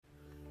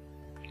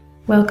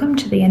Welcome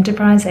to the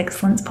Enterprise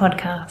Excellence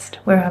Podcast,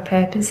 where our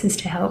purpose is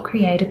to help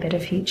create a better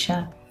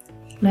future.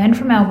 Learn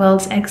from our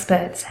world's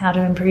experts how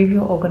to improve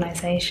your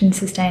organization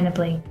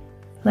sustainably.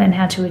 Learn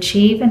how to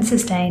achieve and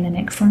sustain an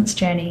excellence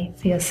journey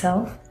for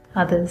yourself,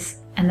 others,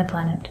 and the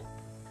planet.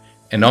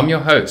 And I'm your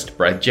host,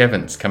 Brad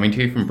Jevons, coming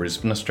to you from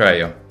Brisbane,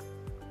 Australia.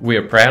 We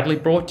are proudly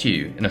brought to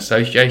you in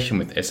association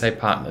with SA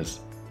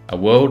Partners, a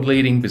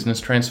world-leading business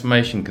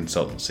transformation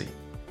consultancy.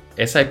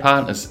 SA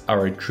Partners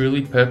are a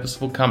truly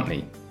purposeful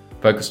company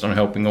focused on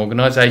helping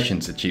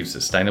organisations achieve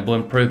sustainable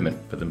improvement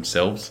for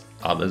themselves,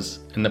 others,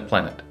 and the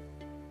planet.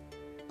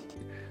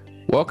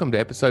 Welcome to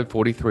episode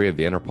 43 of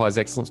the Enterprise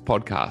Excellence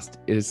Podcast.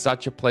 It is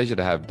such a pleasure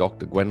to have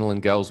Dr. Gwendolyn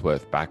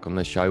Gelsworth back on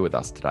the show with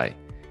us today.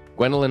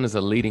 Gwendolyn is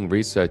a leading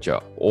researcher,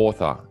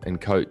 author, and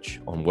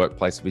coach on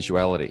workplace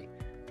visuality.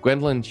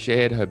 Gwendolyn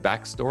shared her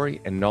backstory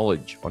and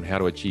knowledge on how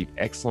to achieve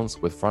excellence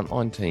with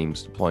frontline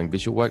teams deploying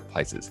visual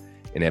workplaces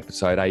in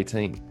episode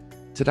 18.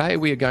 Today,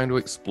 we are going to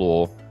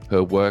explore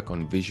her work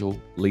on visual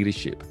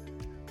leadership.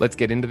 Let's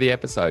get into the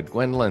episode.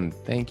 Gwendolyn,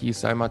 thank you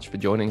so much for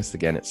joining us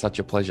again. It's such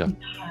a pleasure.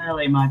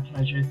 Entirely my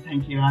pleasure.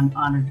 Thank you. I'm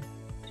honored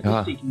to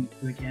be speaking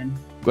with you again.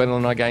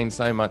 Gwendolyn, I gained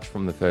so much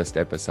from the first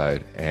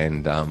episode,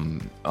 and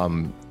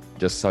I'm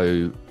just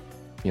so,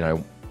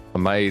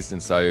 amazed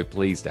and so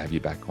pleased to have you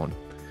back on.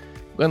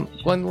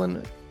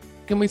 Gwendolyn,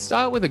 can we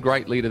start with a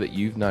great leader that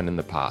you've known in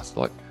the past?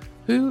 Like,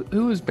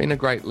 who has been a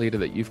great leader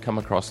that you've come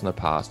across in the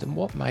past, and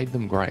what made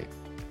them great?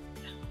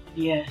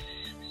 Yes,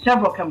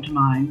 several come to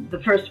mind.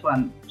 The first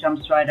one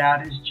jumps right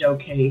out is Joe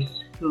Case,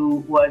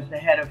 who was the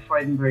head of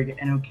Freudenberg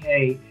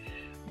NOK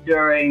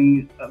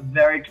during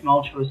very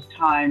tumultuous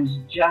times,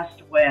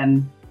 just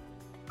when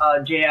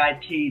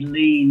JIT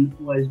Lean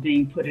was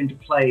being put into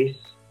place.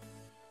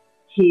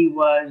 He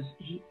was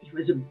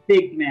a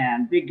big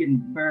man, big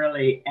and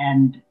burly,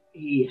 and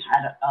he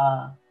had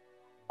a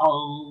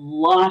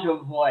lot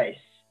of voice.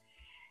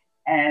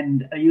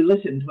 And you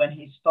listened when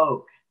he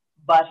spoke.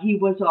 But he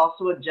was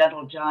also a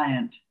gentle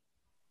giant.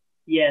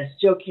 Yes,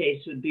 Joe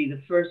Case would be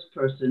the first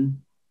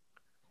person.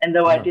 And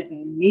though I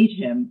didn't meet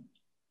him,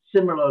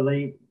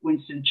 similarly,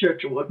 Winston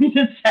Churchill would be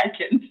the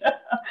second.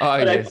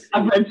 But yes.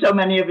 I've read so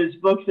many of his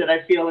books that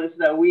I feel as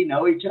though we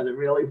know each other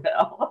really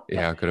well.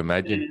 Yeah, I could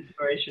imagine.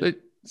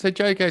 So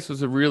Joe Case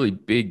was a really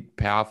big,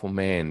 powerful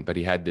man, but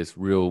he had this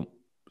real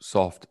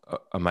soft,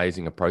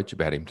 amazing approach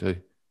about him too.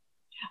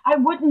 I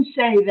wouldn't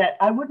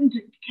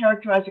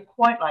characterize it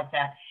quite like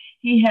that.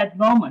 He had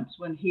moments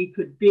when he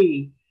could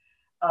be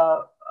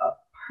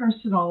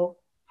personal,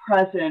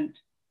 present,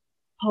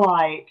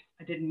 polite.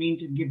 I didn't mean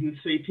to give you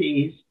 3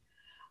 Ps.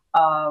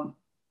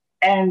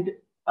 And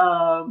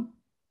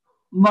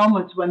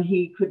moments when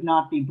he could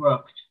not be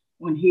brooked,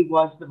 when he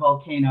was the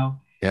volcano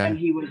and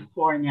he was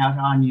pouring out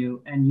on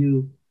you, and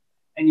you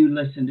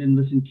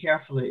listened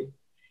carefully.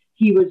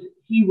 He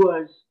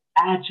was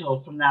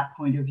agile from that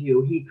point of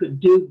view. He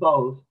could do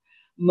both.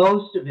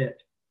 Most of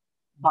it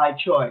by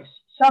choice.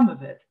 Some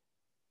of it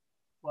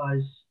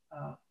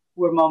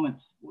were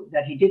moments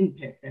that he didn't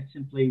pick, that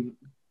simply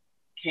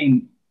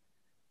came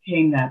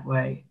that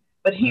way.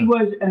 But he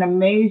was an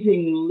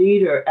amazing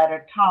leader at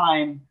a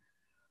time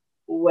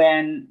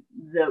when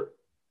the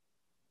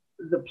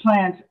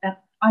plants, and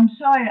I'm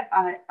sorry,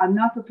 I'm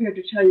not prepared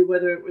to tell you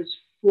whether it was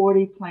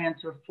 40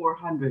 plants or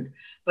 400,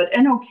 but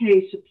NOK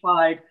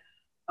supplied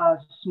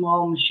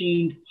small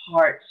machined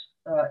parts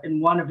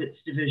in one of its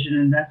division,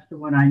 and that's the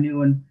one I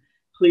knew in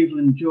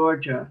Cleveland,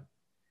 Georgia.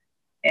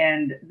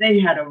 And they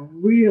had a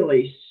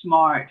really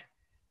smart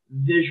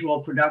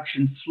visual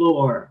production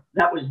floor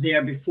that was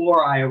there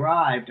before I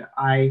arrived.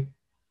 I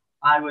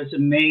was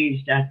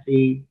amazed at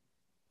the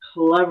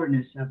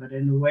cleverness of it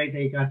and the way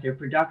they got their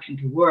production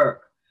to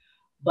work.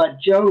 But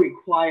Joe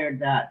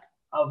required that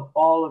of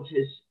all of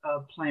his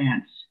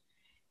plants.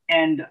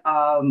 And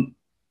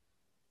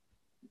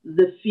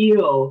the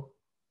feel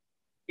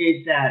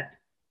is that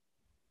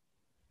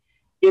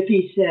if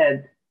he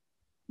said,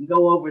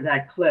 go over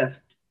that cliff,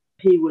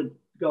 he would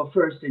go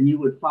first and you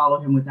would follow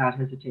him without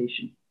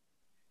hesitation,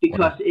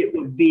 because it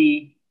would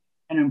be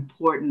an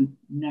important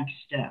next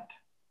step.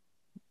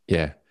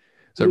 Yeah.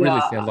 So it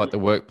really sounds like the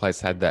workplace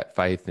had that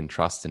faith and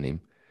trust in him,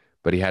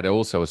 but he had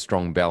also a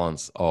strong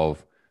balance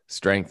of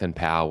strength and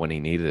power when he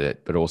needed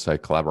it, but also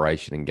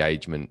collaboration,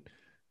 engagement,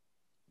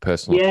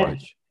 personal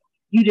approach.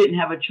 You didn't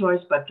have a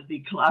choice but to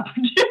be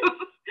collaborative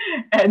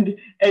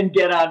and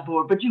get on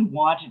board, but you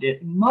wanted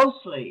it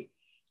mostly.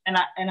 And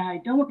I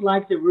don't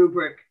like the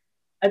rubric.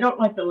 I don't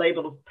like the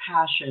label of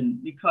passion,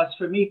 because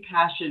for me,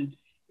 passion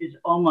is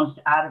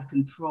almost out of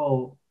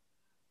control.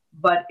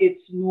 But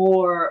it's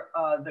more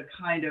the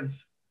kind of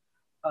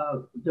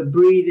the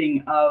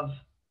breathing of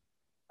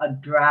a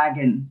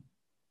dragon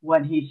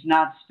when he's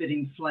not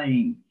spitting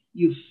flame.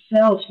 You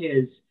felt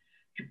his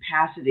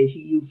capacity.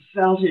 You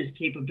felt his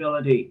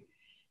capability.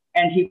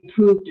 And he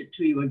proved it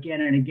to you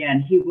again and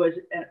again. He was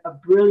a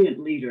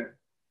brilliant leader.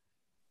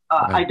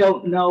 I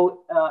don't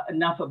know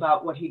enough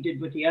about what he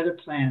did with the other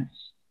plants,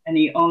 and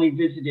he only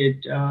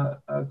visited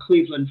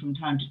Cleveland from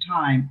time to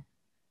time,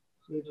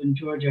 Cleveland,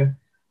 Georgia.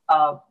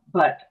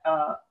 But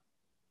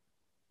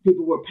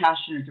people were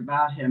passionate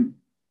about him.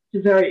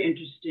 It's a very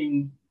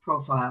interesting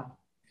profile.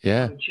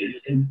 Yeah. I would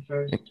choose him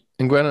first.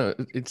 And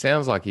Gwen, it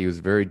sounds like he was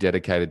very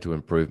dedicated to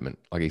improvement.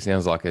 Like he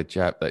sounds like a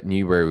chap that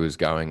knew where he was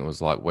going and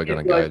was like, we're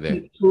going to go there.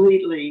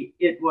 Completely.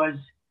 It was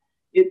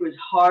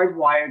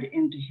hardwired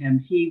into him.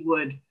 He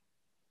would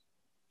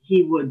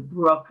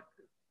brook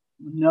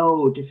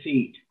no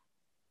defeat.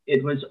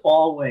 It was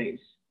always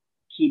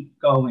keep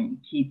going,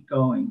 keep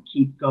going,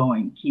 keep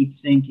going,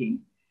 keep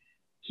thinking,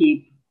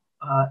 keep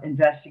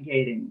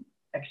investigating,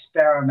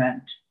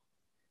 experiment.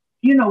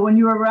 You know, when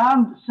you're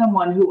around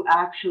someone who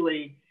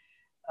actually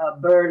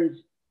burns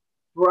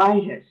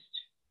brightest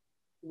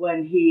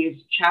when he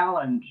is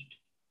challenged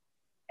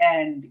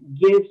and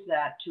gives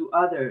that to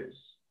others,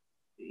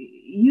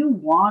 you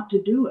want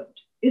to do it.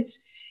 It's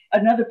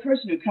another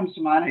person who comes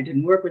to mind. I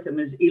didn't work with him,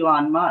 is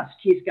Elon Musk.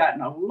 He's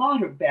gotten a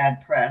lot of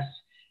bad press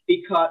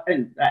because,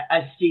 and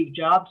as Steve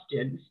Jobs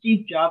did.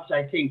 Steve Jobs,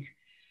 I think,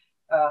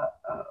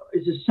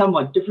 is a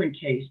somewhat different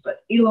case,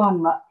 but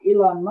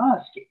Elon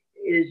Musk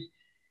is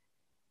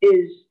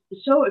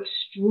so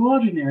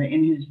extraordinary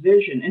in his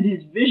vision, and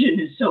his vision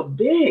is so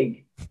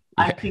big.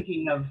 I'm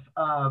thinking of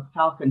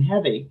Falcon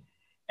Heavy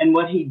and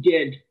what he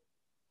did.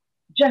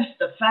 Just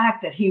the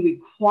fact that he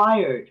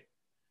required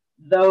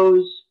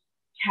those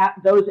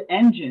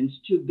engines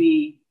to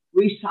be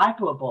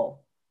recyclable,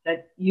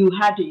 that you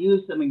had to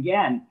use them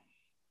again,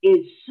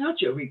 is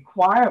such a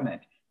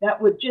requirement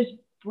that would just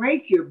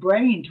break your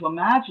brain to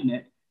imagine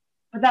it.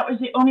 But that was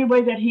the only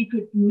way that he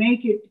could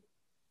make it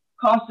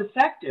cost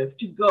effective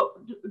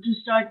to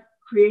start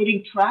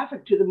creating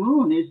traffic to the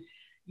moon, is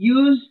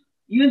use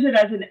it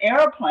as an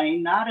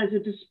airplane, not as a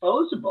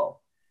disposable.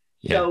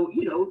 Yeah. So,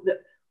 you know,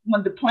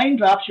 when the plane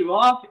drops you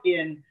off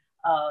in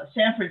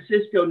San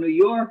Francisco, New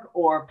York,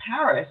 or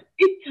Paris,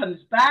 it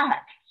comes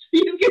back.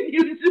 So you can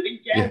use it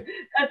again. Yeah.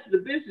 That's the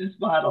business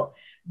model.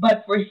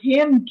 But for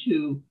him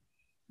to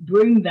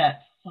bring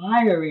that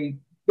fiery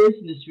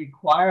business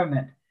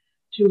requirement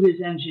to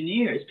his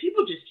engineers,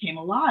 people just came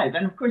alive.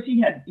 And of course,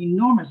 he had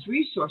enormous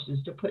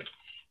resources to put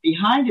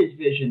behind his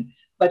vision.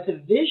 But the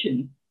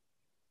vision,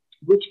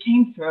 which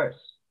came first,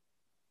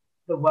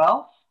 the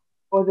wealth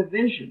or the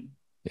vision?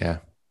 Yeah.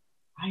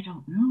 I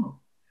don't know.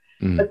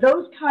 But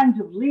those kinds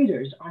of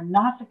leaders are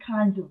not the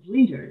kinds of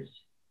leaders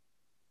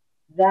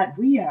that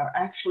we are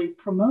actually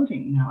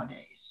promoting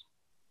nowadays.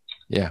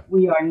 Yeah.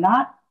 You're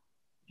not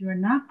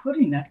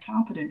putting that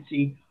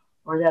competency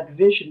or that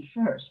vision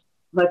first.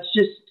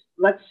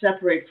 Let's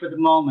separate for the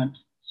moment,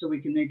 so we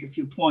can make a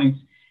few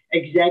points,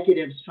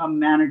 executives from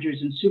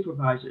managers and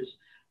supervisors.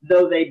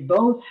 Though they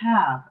both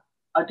have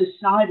a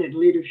decided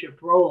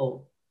leadership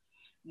role,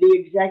 the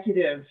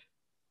executive,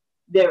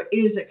 there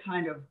is a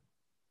kind of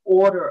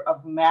order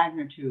of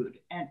magnitude.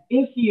 And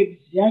if the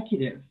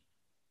executive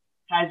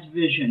has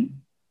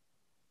vision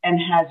and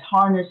has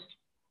harnessed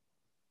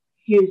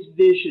his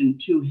vision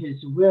to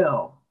his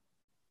will,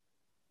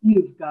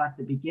 you've got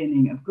the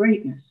beginning of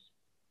greatness.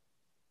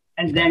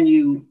 And then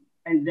you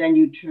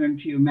turn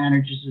to your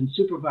managers and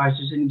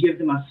supervisors and give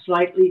them a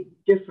slightly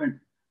different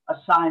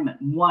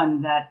assignment,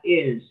 one that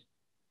is,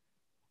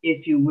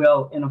 if you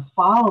will, in a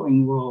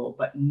following role,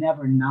 but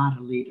never not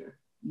a leader.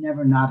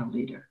 Never not a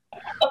leader.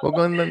 Well,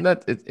 Glenn,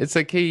 it's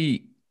a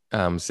key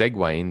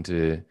segue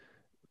into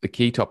the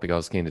key topic I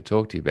was keen to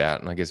talk to you about,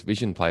 and I guess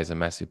vision plays a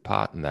massive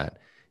part in that.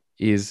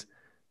 Is,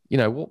 you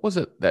know, what was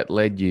it that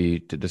led you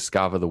to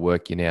discover the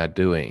work you're now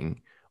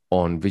doing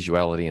on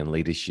visuality and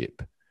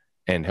leadership,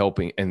 and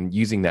helping and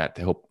using that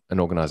to help an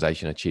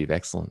organization achieve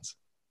excellence?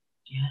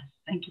 Yes,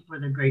 thank you for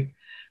the great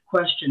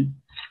question.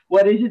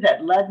 What is it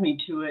that led me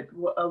to it?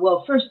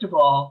 Well, first of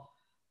all,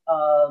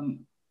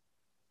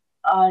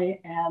 I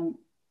am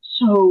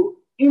so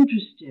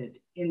interested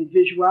in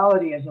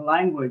visuality as a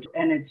language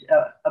and its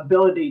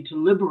ability to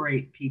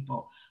liberate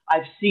people.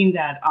 I've seen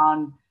that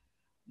on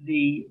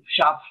the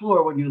shop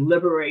floor. When you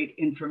liberate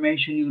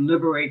information, you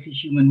liberate the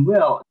human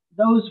will.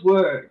 Those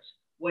words,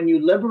 when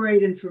you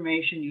liberate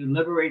information, you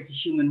liberate the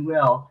human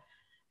will,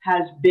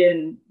 has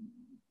been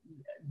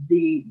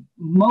the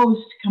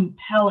most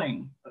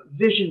compelling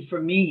vision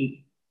for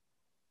me.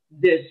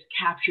 This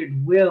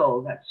captured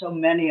will that so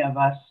many of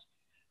us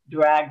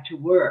drag to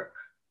work,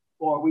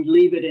 or we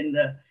leave it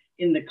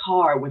in the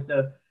car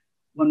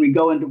when we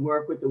go into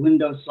work with the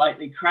window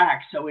slightly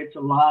cracked, so it's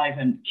alive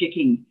and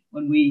kicking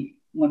when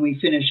we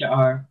finish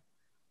our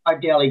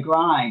daily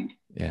grind.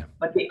 Yeah.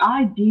 But the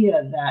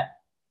idea that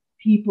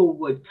people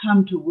would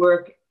come to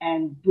work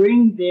and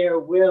bring their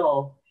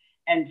will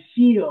and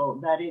feel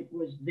that it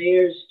was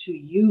theirs to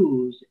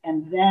use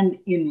and then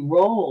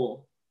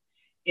enroll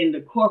in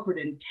the corporate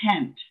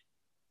intent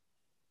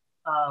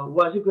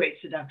was a great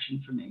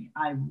seduction for me.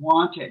 I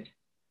wanted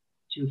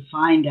to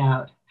find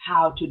out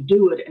how to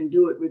do it and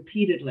do it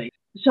repeatedly.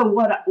 So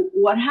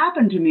what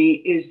happened to me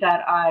is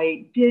that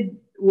I did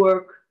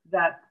work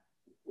that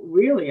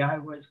really I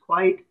was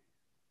quite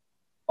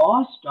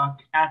awestruck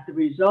at the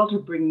result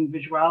of bringing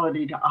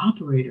visuality to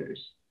operators.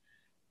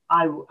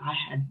 I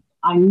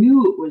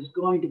knew it was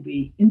going to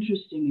be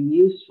interesting and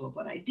useful,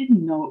 but I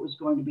didn't know it was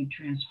going to be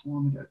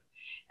transformative.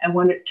 And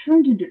when it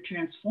turned into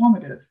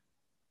transformative,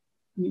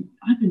 I mean,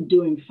 I've been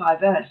doing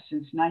 5S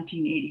since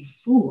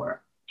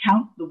 1984.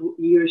 Count the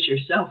years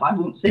yourself. I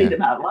won't say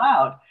them out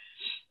loud,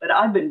 but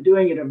I've been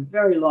doing it a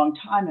very long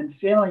time and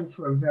failing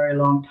for a very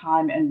long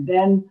time. And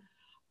then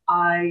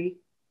I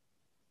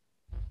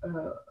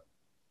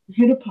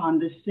hit upon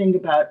this thing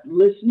about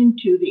listening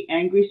to the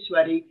angry,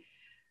 sweaty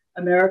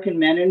American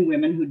men and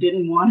women who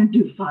didn't want to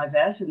do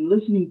 5S and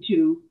listening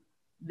to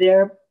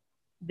their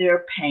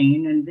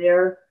pain and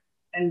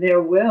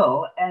their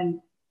will, and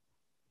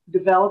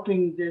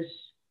developing this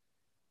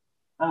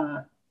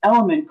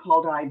element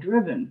called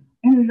I-driven.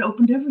 And it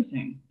opened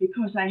everything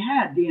because I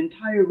had the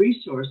entire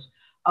resource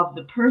of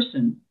the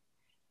person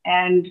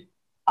and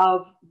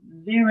of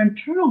their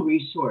internal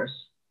resource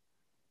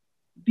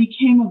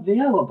became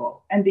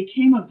available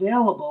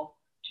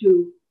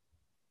to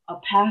a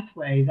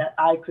pathway that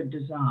I could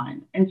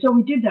design. And so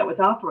we did that with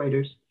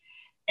operators.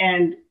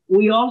 And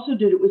we also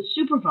did it with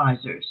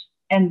supervisors.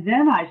 And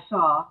then I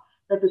saw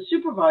that the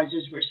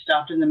supervisors were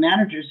stopped and the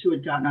managers who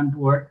had gotten on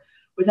board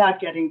without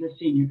getting the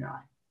senior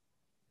guy.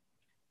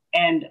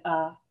 And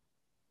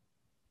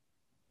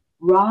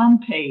Ron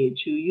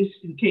Page,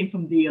 who came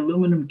from the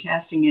aluminum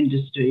casting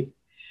industry,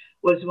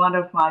 was one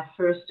of my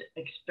first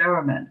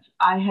experiments.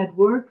 I had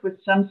worked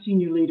with some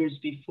senior leaders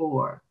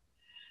before,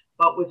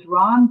 but with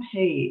Ron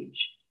Page,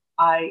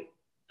 I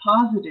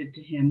posited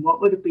to him, what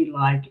would it be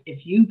like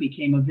if you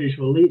became a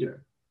visual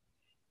leader?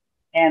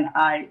 And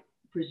I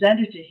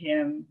presented to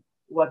him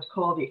what's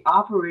called the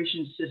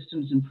Operation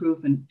Systems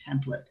Improvement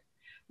Template,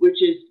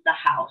 which is the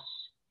house.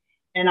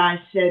 And I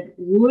said,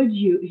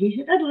 he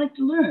said, I'd like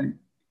to learn.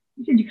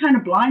 He said, you kind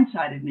of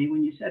blindsided me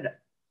when you said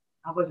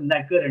I wasn't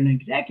that good an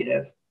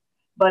executive,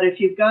 but if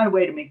you've got a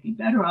way to make me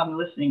better, I'm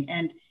listening.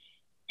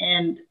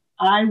 And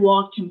I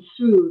walked him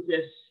through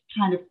this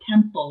kind of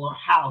temple or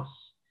house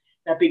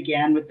that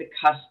began with the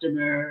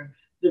customer,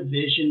 the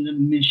vision, the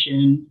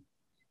mission,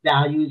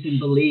 values and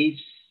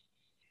beliefs.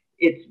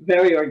 It's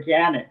very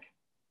organic,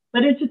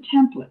 but it's a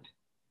template.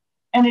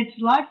 And it's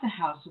like the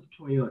house of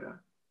Toyota,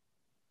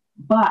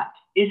 but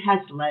it has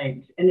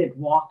legs and it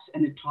walks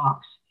and it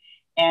talks.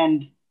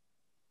 And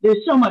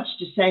there's so much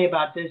to say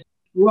about this.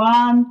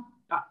 Ron,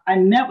 I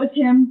met with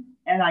him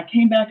and I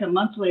came back a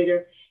month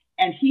later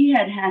and he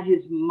had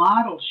his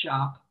model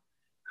shop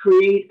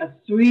create a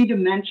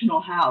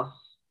 3-dimensional house.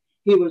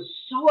 He was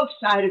so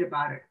excited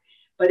about it,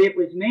 but it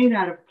was made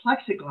out of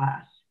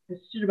plexiglass. It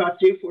stood about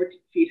 3 or 4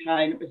 feet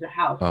high and it was a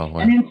house. Oh, wow.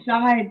 And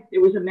inside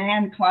there was a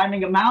man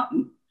climbing a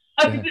mountain.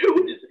 Yeah.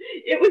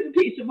 It was a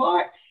piece of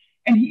art.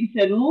 And he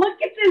said,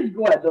 look at this,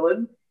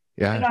 Gwendolyn.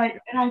 Yeah. And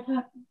I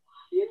thought,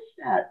 what is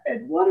that?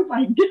 And what have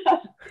I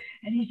done?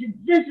 And he said,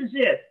 this is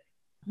it.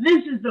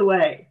 This is the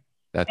way.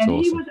 That's and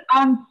awesome. He was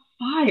on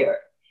fire,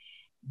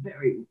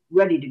 very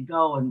ready to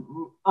go. And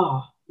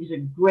he's a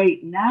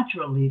great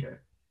natural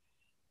leader.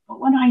 But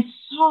when I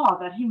saw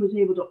that he was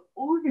able to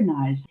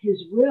organize his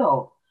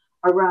will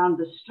around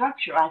the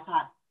structure, I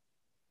thought,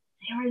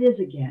 there it is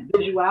again.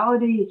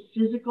 Visuality is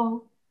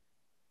physical.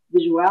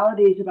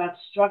 Visuality is about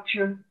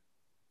structure.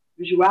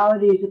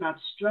 Visuality is about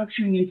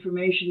structuring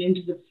information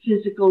into the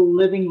physical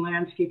living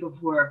landscape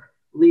of work.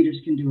 Leaders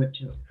can do it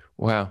too.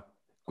 Wow.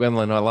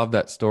 Gwendolyn, I love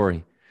that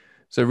story.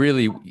 So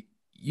really,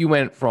 you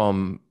went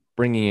from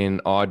bringing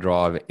in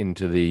iDrive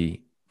into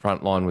the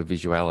front line with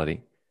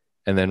visuality,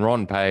 and then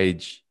Ron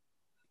Page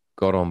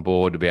got on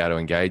board to be able to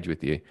engage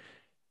with you.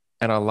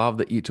 And I love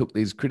that you took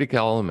these critical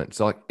elements.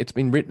 Like, it's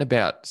been written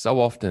about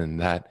so often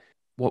that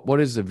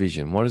what is the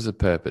vision? What is the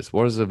purpose?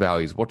 What is the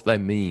values? What do they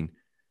mean?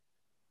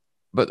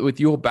 But with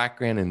your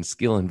background and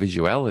skill and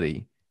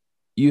visuality,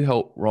 you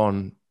help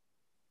Ron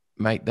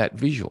make that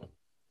visual,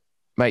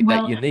 make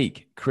that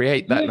unique,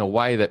 create that in a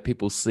way that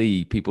people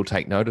see, people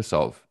take notice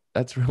of.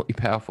 That's really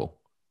powerful.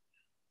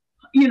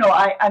 You know,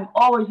 I'm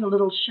always a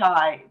little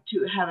shy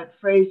to have it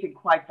phrased in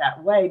quite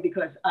that way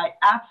because I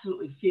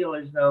absolutely feel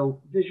as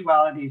though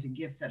visuality is a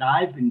gift that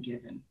I've been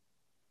given.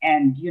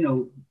 And, you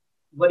know,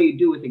 what do you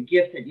do with a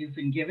gift that you've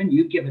been given?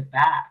 You give it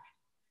back,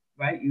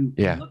 right? You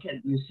look at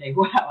it and you say,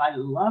 wow, I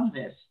love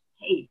this.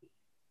 Hey,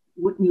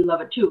 wouldn't you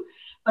love it too?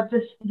 But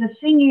the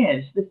thing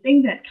is, the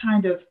thing that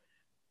kind of,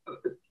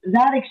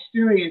 that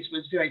experience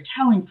was very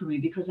telling for me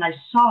because I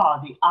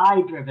saw the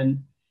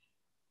I-driven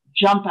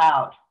jump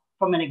out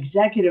from an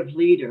executive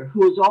leader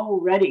who was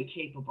already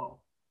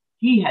capable.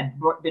 He had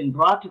been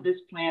brought to this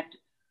plant,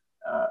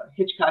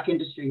 Hitchcock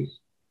Industries,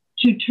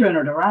 to turn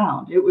it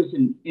around. It was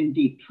in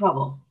deep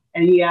trouble.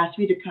 And he asked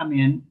me to come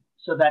in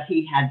so that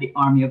he had the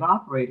army of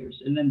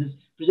operators. And then this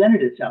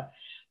presented itself.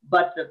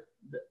 But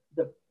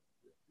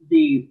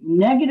the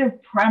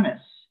negative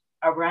premise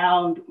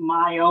around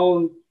my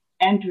own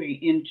entry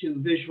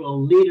into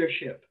visual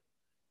leadership,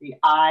 the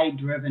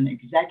I-driven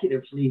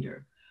executive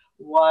leader,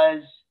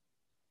 was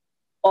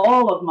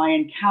all of my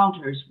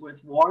encounters with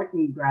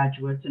Wharton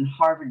graduates and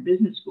Harvard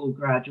Business School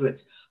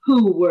graduates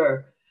who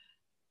were,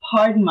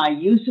 pardon my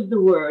use of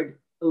the word,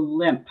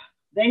 limp.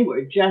 They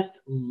were just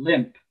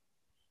limp.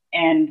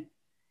 And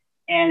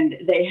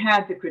they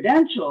had the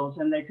credentials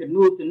and they could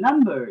move the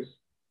numbers,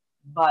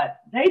 but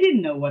they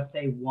didn't know what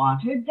they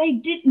wanted. They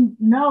didn't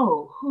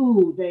know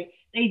who. They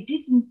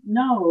didn't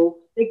know.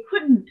 They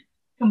couldn't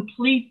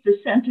complete the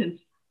sentence,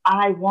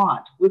 I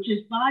want, which is,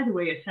 by the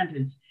way, a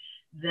sentence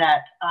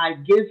that I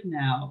give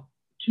now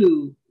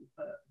to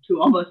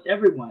almost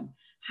everyone.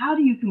 How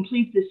do you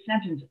complete this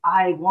sentence,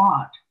 I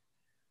want?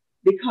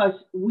 Because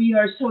we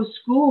are so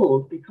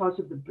schooled because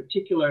of the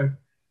particular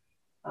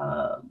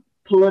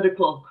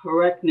political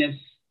correctness,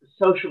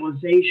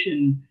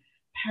 socialization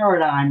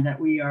paradigm that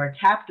we are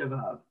captive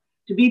of,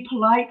 to be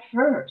polite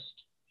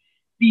first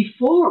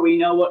before we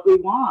know what we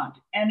want.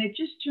 And it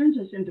just turns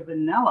us into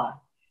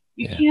vanilla.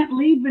 You can't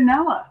lead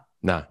vanilla.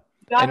 No.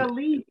 Gotta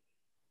lead.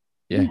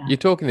 Yeah. You're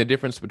talking the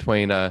difference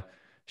between a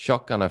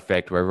shotgun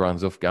effect where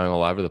everyone's off going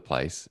all over the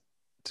place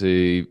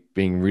to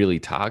being really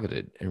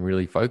targeted and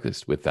really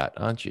focused with that,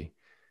 aren't you?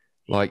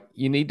 Like,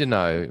 you need to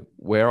know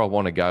where I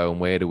want to go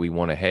and where do we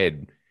want to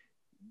head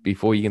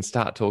before you can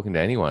start talking to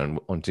anyone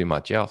on too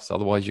much else.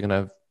 Otherwise, you're going to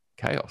have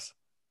chaos.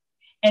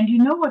 And you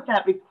know what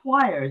that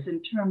requires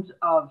in terms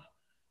of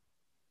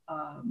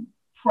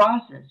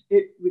process?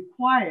 It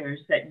requires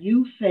that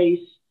you face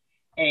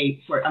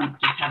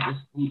just have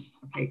this,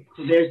 okay,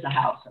 so there's the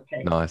house,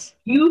 okay? Nice.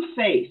 You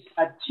face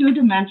a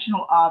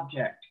two-dimensional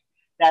object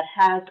that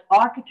has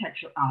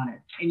architecture on it,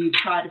 and you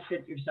try to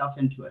fit yourself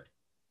into it.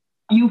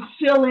 You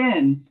fill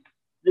in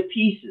the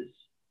pieces.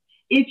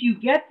 If you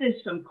get this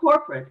from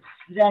corporate,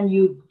 then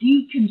you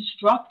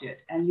deconstruct it,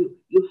 and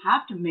you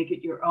have to make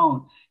it your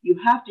own. You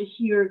have to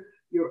hear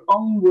your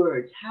own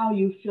words, how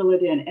you fill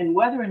it in, and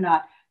whether or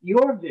not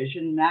your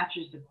vision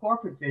matches the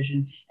corporate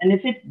vision. And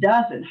if it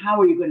doesn't, how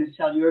are you going to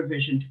sell your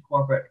vision to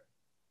corporate?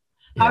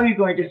 How are you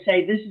going to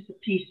say, this is the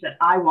piece that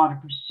I want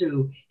to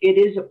pursue? It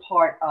is a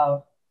part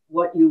of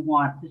what you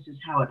want. This is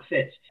how it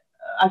fits.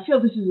 I feel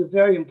this is a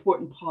very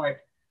important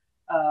part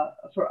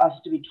for us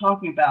to be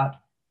talking about.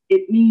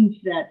 It means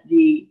that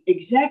the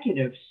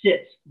executive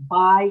sits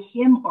by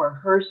him or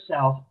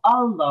herself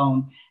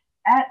alone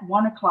at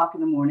 1 o'clock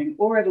in the morning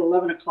or at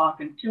 11 o'clock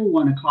until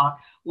 1 o'clock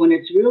when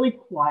it's really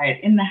quiet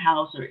in the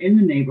house or in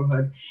the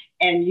neighborhood,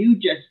 and you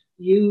just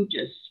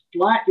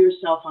splat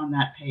yourself on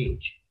that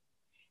page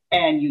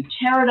and you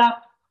tear it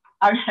up.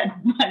 I had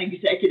one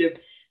executive.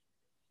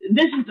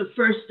 This is the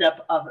first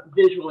step of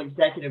visual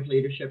executive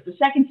leadership. The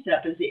second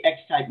step is the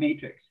X-type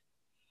matrix.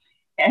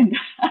 And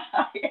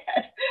I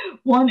had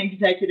one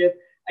executive,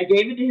 I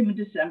gave it to him in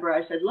December.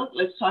 I said, look,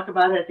 let's talk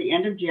about it at the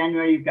end of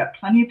January. You've got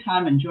plenty of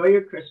time. Enjoy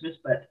your Christmas,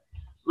 but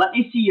let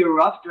me see your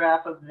rough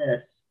draft of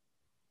this.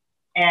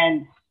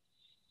 And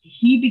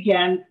he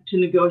began to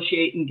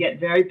negotiate and get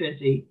very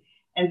busy.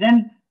 And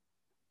then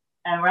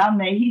around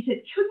May, he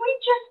said, could we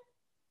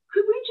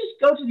just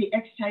go to the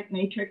X-type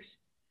matrix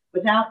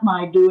without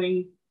my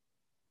doing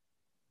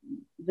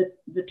the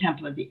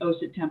template, the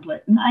OSIT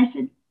template? And I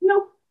said,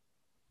 nope.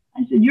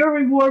 I said, your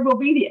reward will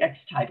be the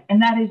X-type.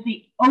 And that is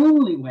the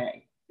only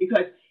way,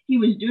 because he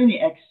was doing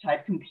the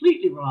X-type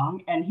completely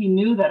wrong. And he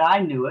knew that I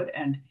knew it.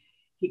 And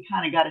he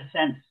kind of got a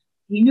sense.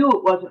 He knew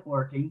it wasn't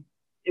working.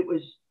 It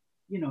was,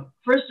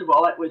 first of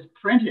all, it was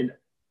printed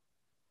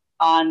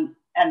on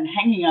and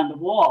hanging on the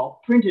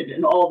wall, printed,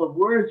 and all the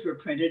words were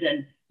printed,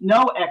 and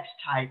no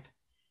X-type.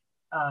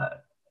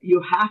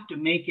 You have to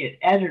make it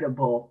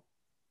editable,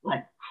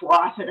 like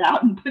cross it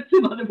out and put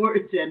some other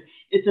words in.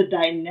 It's a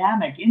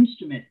dynamic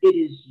instrument. It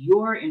is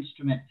your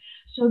instrument.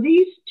 So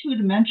these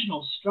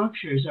two-dimensional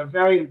structures are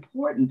very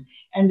important,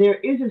 and there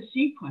is a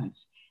sequence.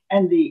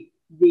 And the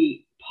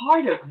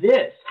part of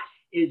this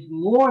is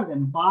more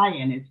than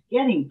buy-in. It's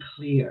getting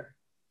clear.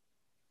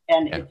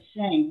 And it's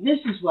saying, this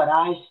is what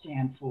I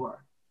stand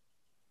for.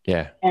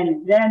 Yeah.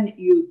 And then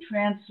you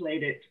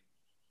translate it,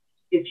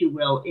 if you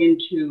will,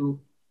 into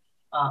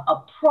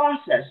a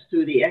process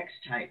through the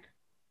X-type.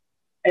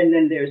 And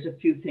then there's a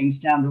few things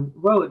down the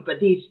road. But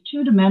these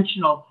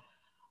two-dimensional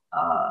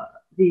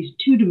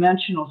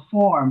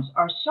forms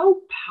are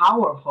so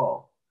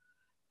powerful,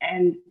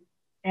 and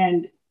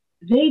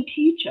they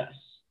teach us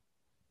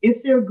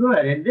if they're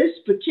good. And this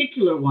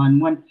particular one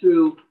went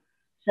through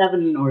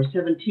 7 or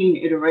 17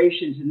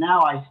 iterations, and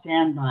now I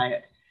stand by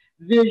it.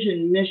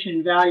 Vision,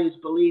 mission, values,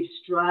 beliefs,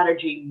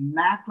 strategy,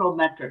 macro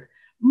metric.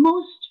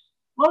 Most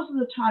of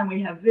the time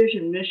we have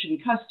vision, mission,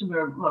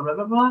 customer, blah, blah,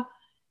 blah, blah,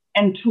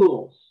 and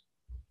tools.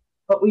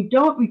 But we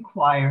don't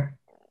require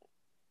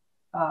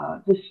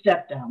the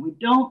step down. We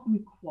don't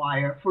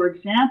require, for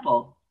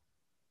example,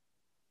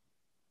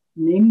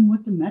 naming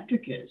what the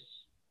metric is.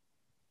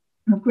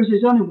 And of course,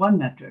 there's only one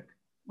metric.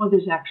 Well,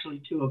 there's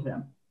actually 2 of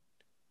them.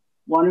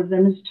 One of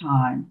them is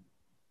time,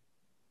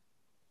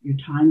 your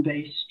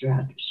time-based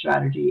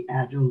strategy,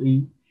 agile,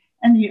 lean,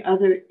 and the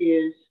other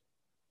is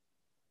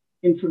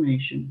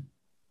information.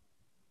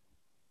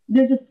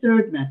 There's a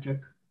third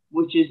metric,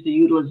 which is the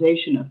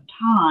utilization of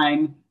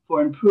time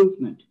for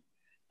improvement.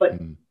 But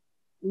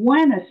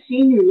when a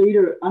senior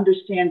leader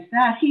understands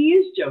that, he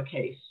is Joe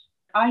Case.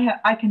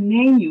 I can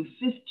name you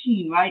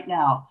 15 right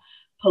now,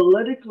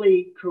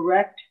 politically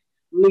correct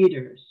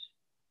leaders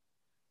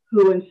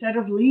who, instead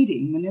of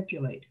leading,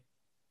 manipulate.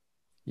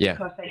 Yeah.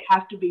 Because they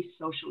have to be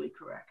socially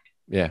correct.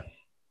 Yeah.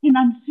 And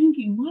I'm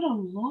thinking, what a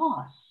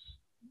loss.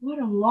 What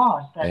a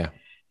loss. Yeah.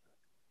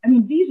 I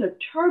mean, these are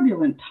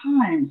turbulent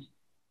times.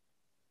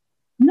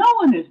 No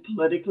one is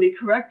politically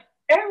correct.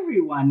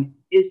 Everyone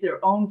is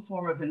their own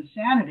form of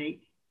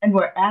insanity. And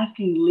we're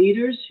asking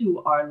leaders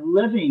who are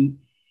living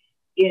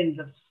in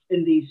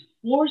these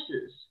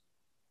forces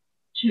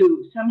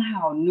to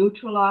somehow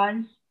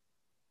neutralize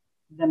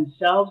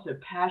themselves, their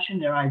passion,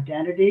 their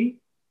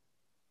identity.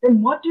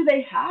 Then what do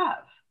they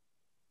have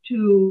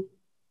to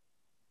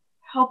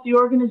help the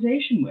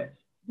organization with?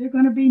 They're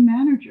going to be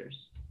managers.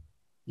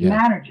 Yeah.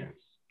 Managers.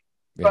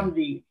 Yeah.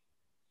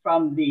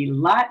 From the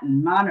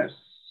Latin manus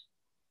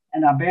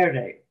and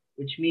habere,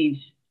 which means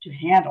to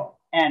handle.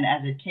 And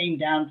as it came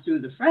down through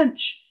the French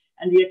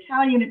and the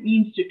Italian, it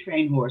means to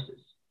train horses.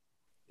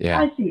 Yeah.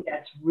 I think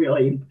that's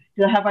really.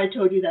 Have I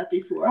told you that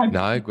before?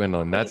 No,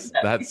 Gwendolyn, that's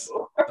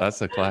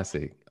a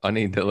classic. I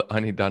need to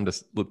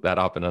look that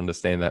up and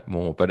understand that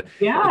more. But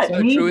yeah, it's so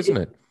true, isn't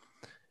it?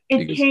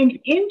 It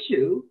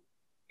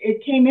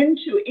came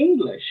into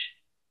English,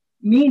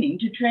 meaning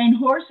to train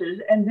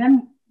horses, and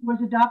then was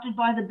adopted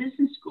by the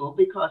business school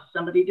because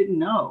somebody didn't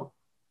know.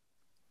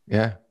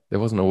 Yeah, there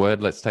wasn't a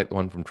word. Let's take the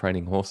one from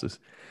training horses.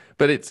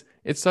 But it's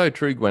so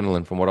true,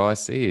 Gwendolyn, from what I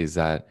see, is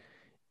that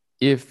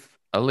if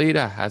a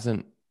leader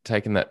hasn't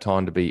taken that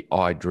time to be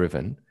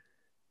I-driven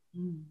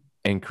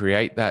and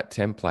create that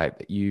template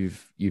that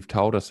you've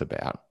told us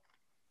about,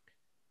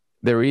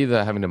 they're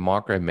either having to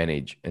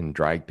micromanage and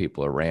drag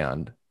people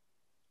around,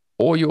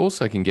 or you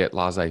also can get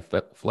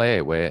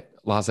laissez-faire, where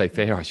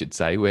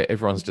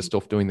everyone's just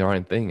off doing their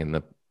own thing and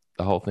the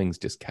whole thing's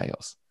just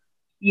chaos.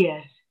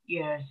 Yes.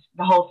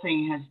 The whole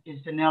thing is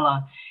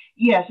vanilla.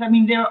 Yes, I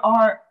mean, there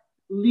are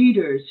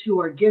leaders who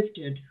are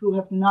gifted who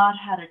have not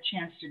had a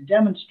chance to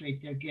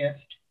demonstrate their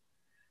gift,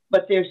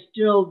 but they're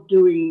still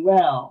doing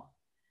well.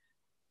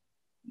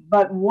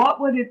 But what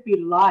would it be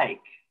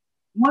like?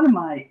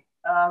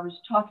 I was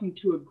talking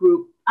to a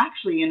group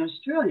actually in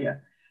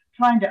Australia,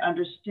 trying to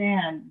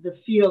understand the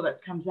feel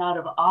that comes out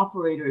of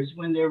operators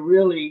when they're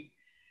really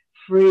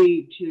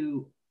free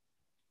to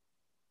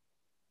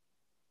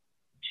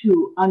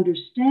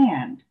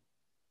understand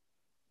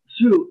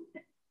through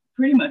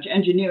pretty much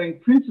engineering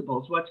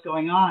principles what's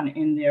going on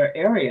in their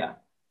area,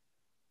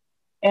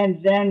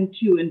 and then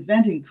to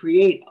invent and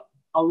create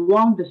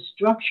along the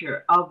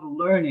structure of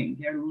learning.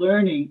 They're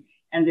learning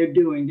and they're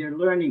doing, they're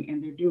learning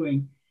and they're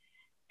doing.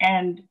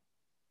 And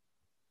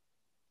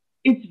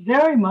it's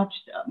very much,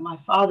 my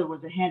father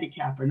was a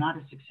handicapper, not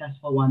a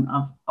successful one,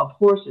 of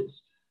horses,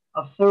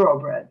 of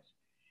thoroughbreds.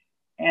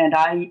 And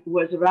I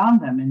was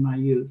around them in my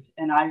youth,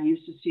 and I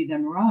used to see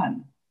them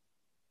run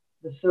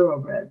the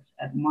thoroughbreds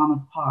at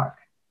Monmouth Park.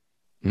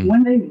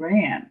 When they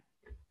ran,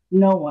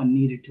 no one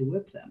needed to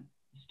whip them,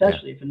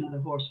 especially if another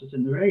horse was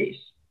in the race.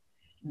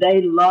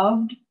 They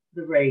loved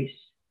the race.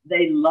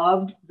 They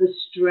loved the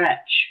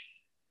stretch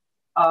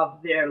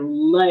of their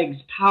legs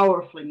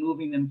powerfully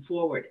moving them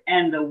forward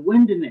and the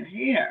wind in their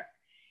hair.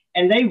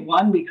 And they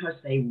won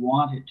because they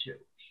wanted to.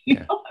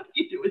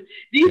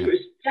 These were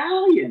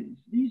stallions.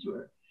 These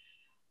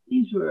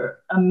were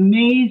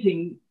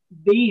amazing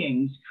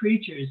beings,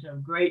 creatures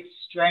of great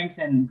strength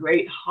and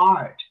great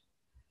heart.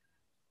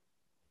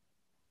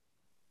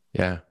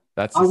 Yeah.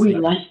 Are we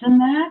less than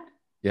that?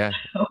 Yeah.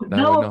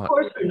 No, of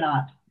course we're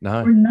not.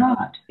 No. We're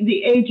not.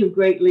 The age of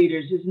great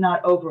leaders is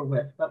not over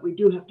with, but we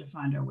do have to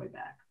find our way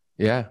back.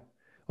 Yeah.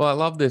 Well, I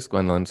love this,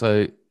 Gwendolyn.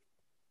 So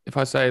if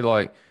I say,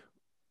 like,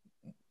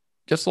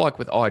 just like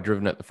with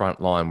I-driven at the front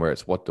line, where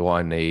it's what do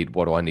I need?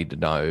 What do I need to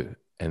know?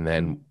 And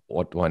then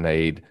what do I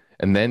need?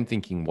 And then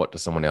thinking, what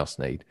does someone else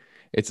need?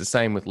 It's the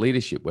same with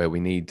leadership, where we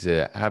need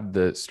to have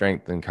the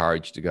strength and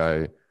courage to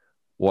go,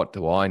 what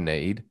do I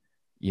need?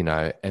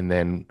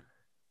 And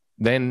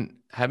then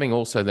having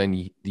also then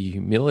the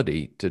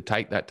humility to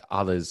take that to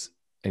others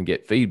and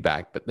get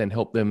feedback, but then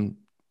help them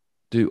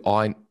do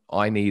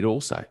I need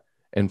also,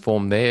 and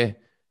form their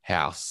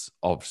house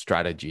of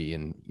strategy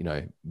and,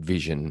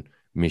 vision,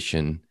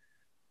 mission,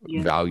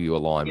 value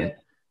alignment.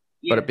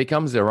 But it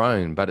becomes their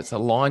own, but it's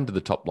aligned to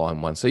the top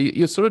line one. So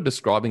you're sort of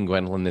describing,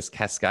 Gwendolyn, this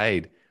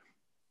cascade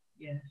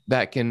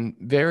that can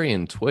vary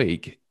and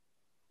tweak,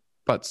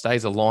 but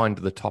stays aligned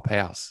to the top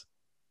house.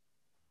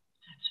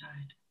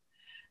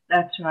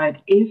 That's right.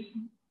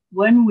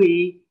 When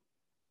we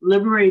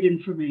liberate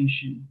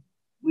information,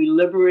 we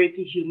liberate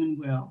the human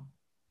will.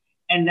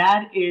 And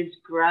that is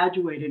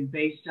graduated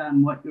based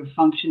on what your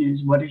function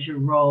is, what is your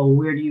role,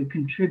 where do you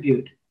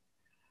contribute.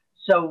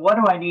 So what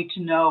do I need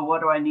to know,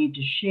 what do I need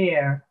to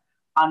share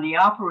on the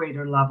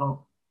operator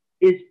level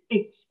is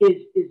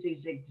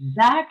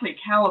exactly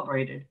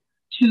calibrated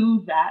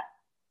to that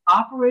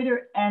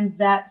operator and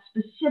that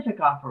specific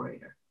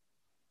operator.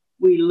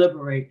 We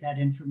liberate that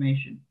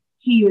information.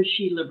 He or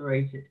she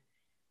liberates it.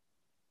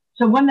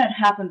 So when that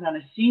happens on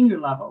a senior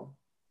level,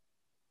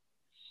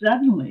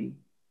 suddenly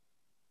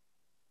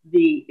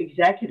the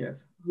executive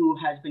who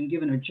has been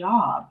given a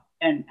job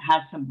and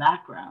has some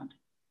background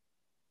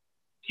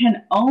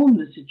can own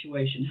the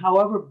situation,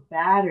 however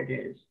bad it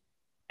is.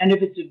 And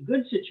if it's a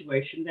good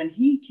situation, then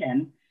he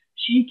can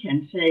she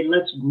can say,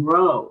 let's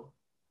grow.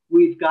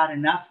 We've got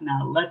enough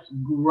now. Let's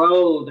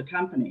grow the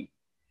company.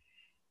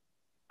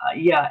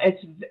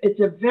 It's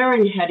a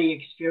very heady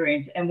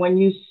experience. And when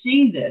you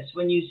see this,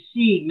 when you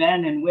see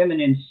men and women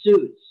in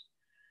suits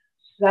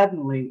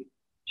suddenly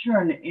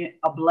turn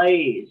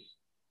ablaze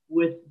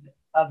with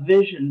a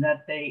vision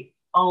that they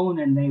own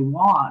and they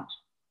want,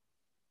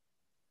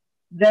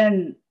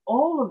 then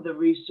all of the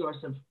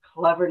resource of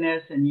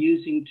cleverness and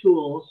using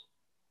tools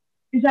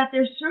is at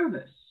their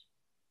service.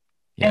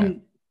 Yeah.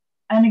 And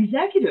an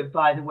executive,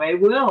 by the way,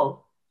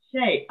 will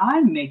say,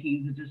 I'm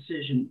making the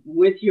decision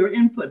with your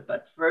input,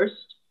 but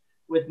first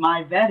with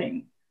my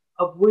vetting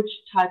of which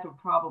type of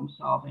problem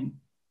solving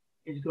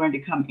is going to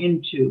come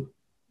into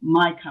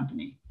my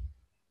company,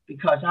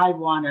 because I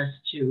want us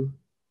to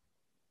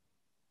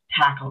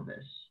tackle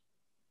this.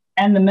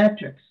 And the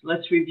metrics,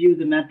 let's review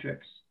the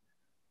metrics.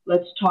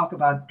 Let's talk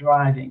about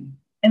driving.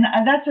 And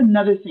that's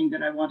another thing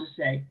that I want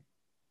to say.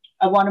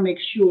 I want to make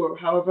sure,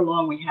 however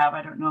long we have,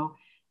 I don't know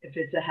if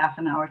it's a half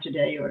an hour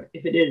today, or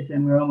if it is,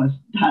 then we're almost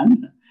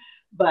done.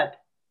 But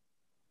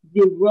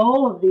the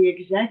role of the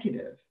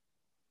executive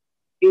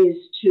is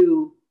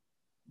to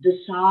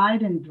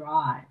decide and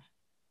drive.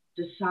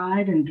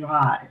 Decide and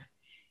drive.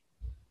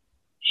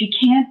 She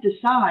can't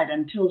decide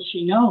until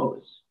she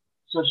knows.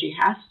 So she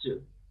has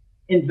to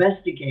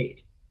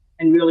investigate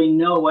and really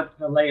know what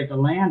the lay of the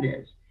land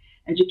is.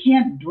 And she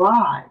can't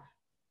drive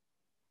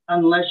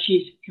unless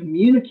she's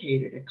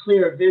communicated a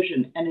clear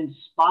vision and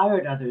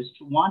inspired others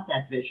to want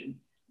that vision.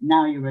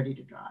 Now you're ready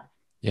to drive.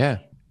 Yeah.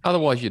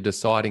 Otherwise, you're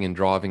deciding and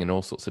driving in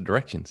all sorts of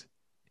directions.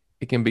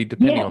 It can be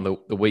depending on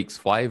the week's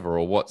flavor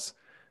or what's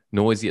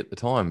noisy at the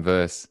time,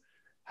 versus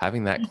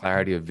having that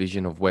clarity of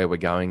vision of where we're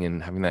going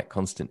and having that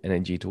constant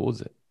energy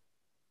towards it.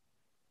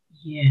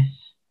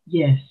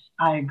 Yes,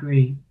 I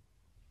agree.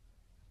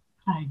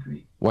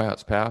 Wow,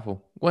 it's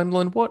powerful.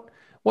 Gwendolyn,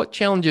 what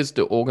challenges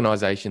do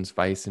organizations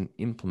face in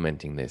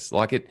implementing this?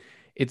 Like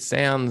it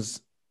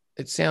sounds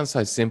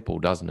so simple,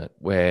 doesn't it?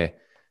 Where,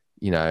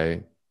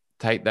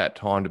 take that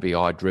time to be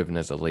I-driven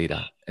as a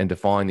leader and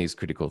define these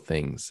critical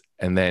things,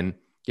 and then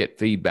get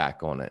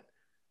feedback on it,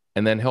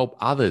 and then help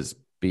others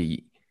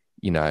be,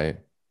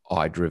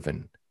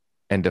 I-driven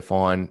and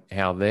define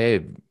how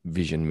their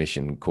vision,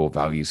 mission, core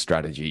value,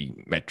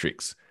 strategy,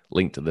 metrics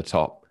link to the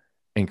top,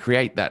 and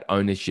create that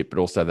ownership, but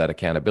also that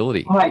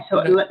accountability. All right, so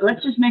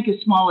let's just make a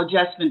small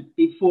adjustment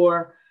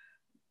before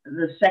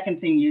the second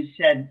thing you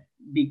said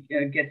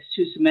gets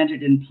too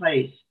cemented in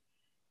place.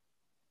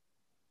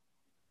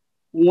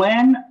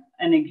 When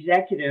an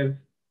executive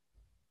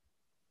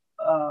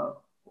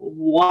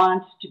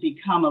wants to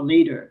become a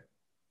leader,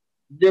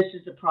 this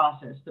is the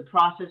process. The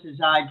process is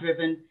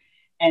I-driven,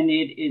 and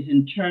it is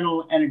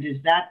internal, and it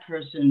is that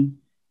person.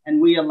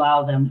 And we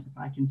allow them, if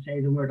I can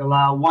say the word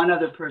allow, one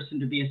other person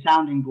to be a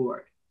sounding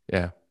board.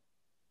 Yeah.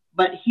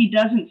 But he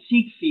doesn't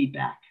seek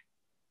feedback.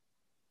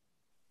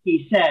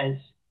 He says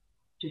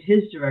to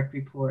his direct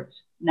reports,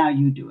 now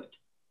you do it.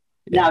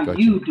 Yeah, now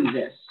you do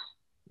this.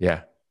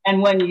 Yeah.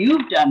 And when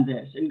you've done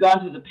this and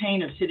gone through the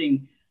pain of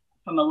sitting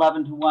from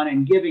 11 to 1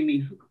 and giving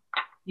me,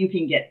 you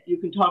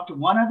can talk to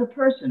one other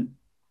person,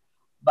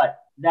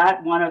 but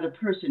that one other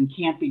person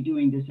can't be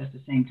doing this at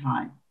the same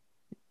time.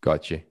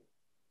 Gotcha.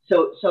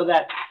 So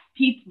that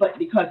people, but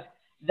because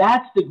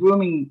that's the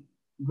grooming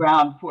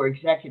ground for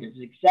executives.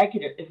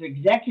 If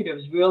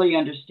executives really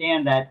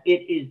understand that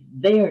it is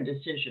their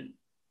decision,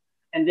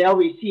 and they'll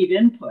receive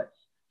inputs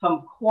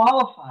from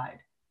qualified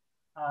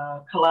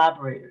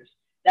collaborators.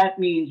 That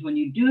means when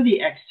you do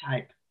the X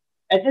type,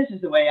 and this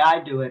is the way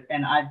I do it,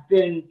 and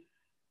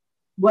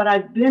what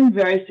I've been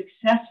very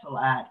successful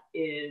at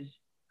is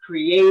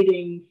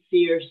creating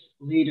fierce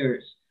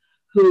leaders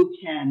who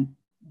can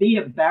be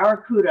a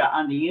barracuda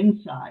on the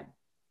inside,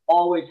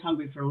 always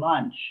hungry for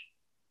lunch,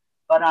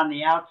 but on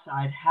the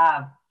outside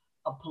have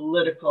a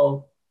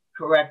political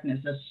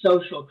correctness, a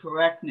social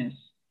correctness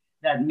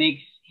that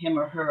makes him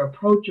or her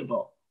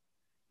approachable.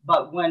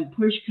 But when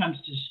push comes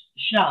to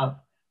shove,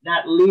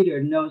 that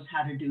leader knows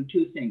how to do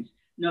two things,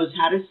 knows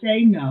how to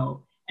say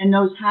no and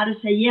knows how to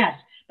say yes.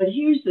 But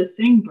here's the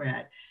thing,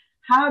 Brad,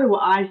 how do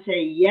I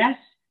say yes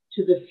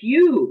to the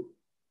few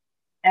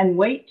and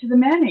wait to the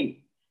many?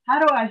 How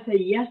do I say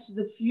yes to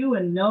the few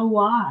and know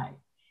why,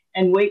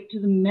 and wait to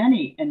the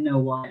many and know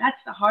why? That's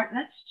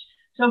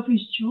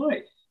Sophie's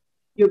choice.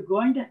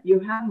 You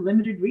have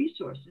limited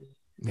resources.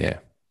 Yeah.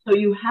 So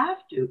you have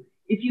to,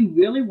 if you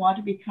really want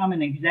to become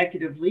an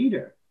executive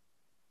leader,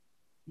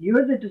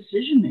 you're the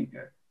decision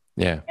maker.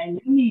 Yeah. And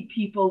you need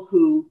people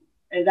who,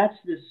 and that's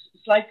this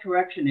slight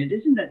correction. It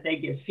isn't that they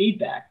give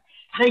feedback.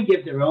 They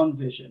give their own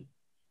vision.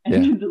 And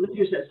then the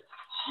leader says,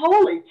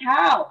 holy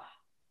cow,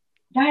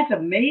 that's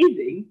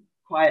amazing,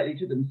 quietly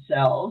to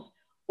themselves,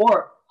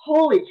 or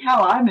holy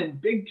cow, I'm in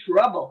big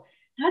trouble.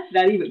 That's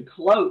not even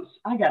close.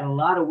 I got a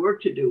lot of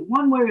work to do,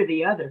 one way or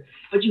the other.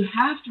 But you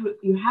have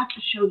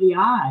to show the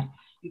eye.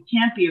 You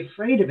can't be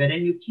afraid of it,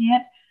 and you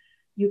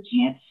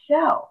can't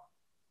sell.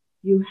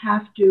 You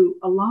have to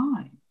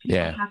align. People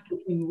have to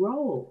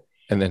enroll.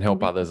 And then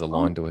help others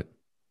align to it.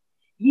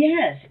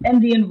 Yes,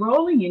 and the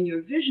enrolling in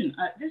your vision.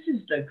 This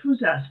is the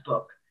Kouzes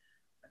book,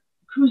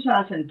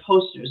 Kouzes and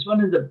Posters,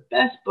 one of the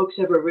best books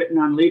ever written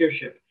on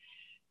leadership.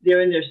 They're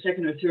in their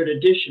second or third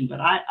edition, but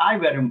I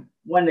read them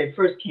when they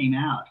first came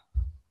out.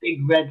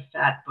 Big red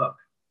fat book.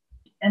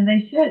 And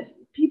they said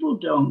people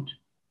don't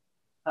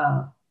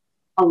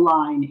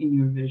align in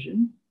your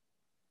vision.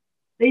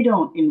 They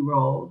don't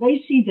enroll.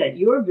 They see that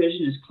your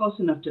vision is close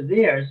enough to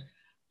theirs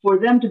for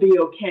them to be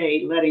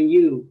okay letting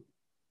you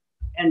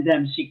and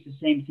them seek the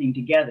same thing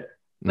together.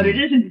 But it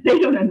isn't, they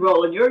don't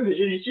enroll in your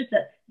vision. It's just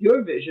that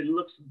your vision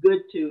looks good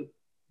to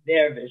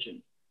their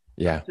vision.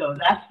 Yeah. So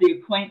that's the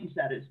acquaintance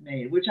that is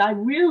made, which I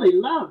really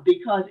love,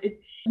 because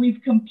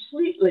we've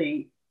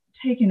completely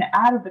taken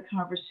out of the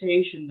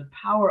conversation the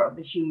power of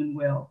the human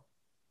will.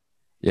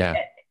 Yeah.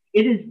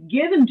 It is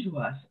given to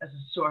us as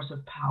a source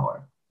of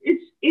power.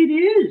 It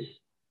is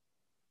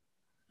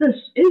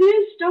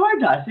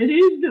stardust. It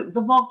is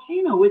the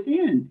volcano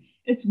within.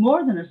 It's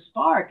more than a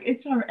spark.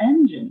 It's our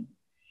engine.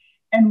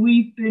 And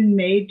we've been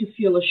made to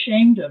feel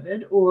ashamed of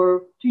it,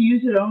 or to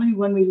use it only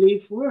when we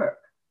leave work.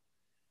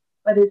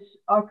 But it's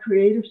our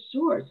creative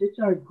source. It's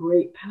our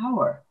great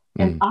power.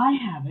 And I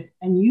have it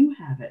and you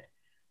have it.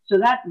 So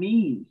that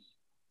means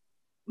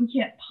we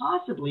can't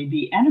possibly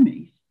be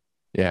enemies.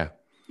 Yeah.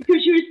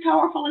 Because you're as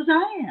powerful as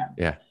I am.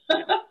 Yeah.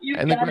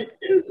 You've got it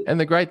too. And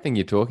the great thing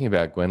you're talking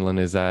about, Gwendolyn,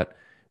 is that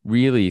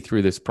really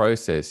through this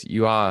process,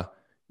 you are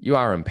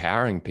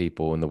empowering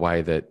people in the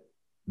way that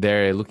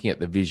they're looking at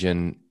the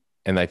vision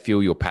and they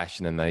feel your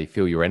passion and they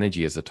feel your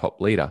energy as a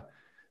top leader.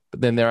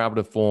 But then they're able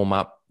to form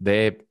up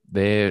their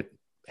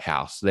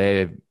house,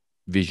 their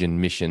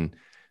vision, mission,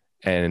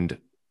 and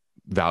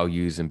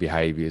values and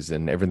behaviors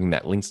and everything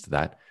that links to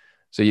that.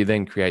 So you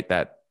then create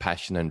that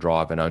passion and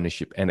drive and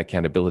ownership and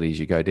accountability as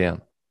you go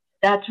down.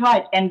 That's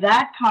right. And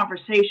that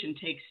conversation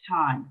takes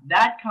time.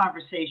 That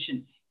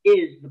conversation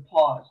is the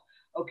pause.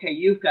 Okay,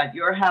 you've got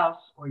your house,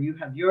 or you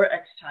have your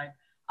X type.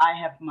 I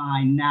have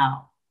mine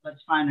now.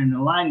 Let's find an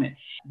alignment.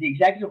 The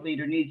executive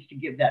leader needs to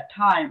give that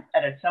time.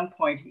 And at some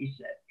point,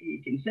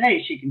 she can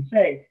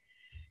say,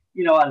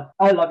 you know,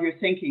 I love your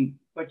thinking,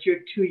 but you're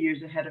 2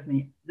 years ahead of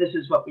me. This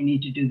is what we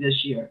need to do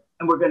this year.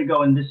 And we're going to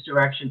go in this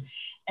direction.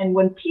 And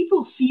when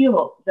people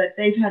feel that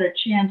they've had a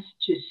chance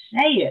to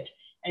say it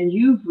and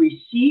you've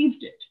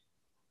received it,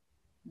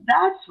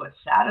 that's what's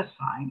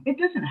satisfying. It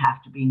doesn't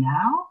have to be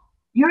now.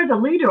 You're the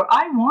leader.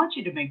 I want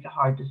you to make the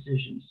hard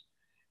decisions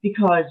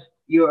because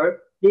you're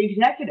the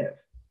executive.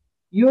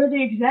 You're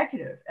the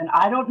executive. And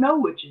I don't know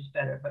which is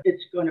better, but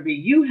it's going to be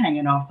you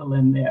hanging off the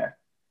limb there.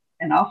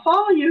 And I'll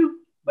follow you,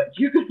 but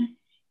you're going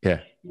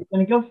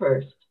to go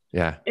first.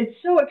 Yeah. It's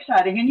so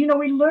exciting. And, you know,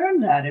 we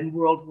learned that in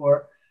World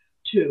War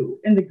II,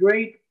 in the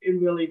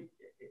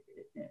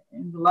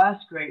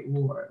last Great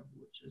War,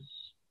 which is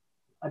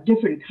a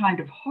different kind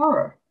of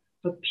horror.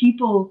 But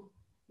people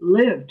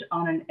lived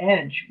on an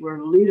edge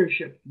where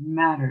leadership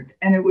mattered.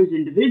 And it was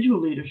individual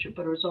leadership,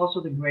 but it was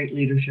also the great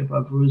leadership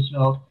of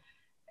Roosevelt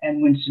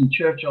and Winston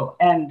Churchill,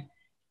 and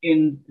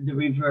in the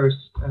reverse,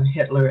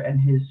 Hitler and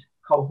his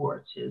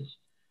cohorts, his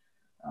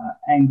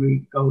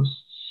angry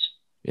ghosts.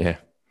 Yeah.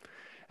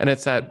 And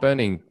it's that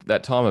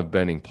time of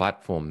burning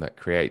platform that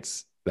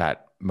creates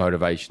that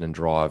motivation and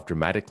drive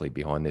dramatically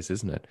behind this,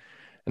 isn't it?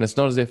 And it's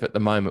not as if at the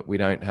moment we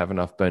don't have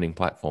enough burning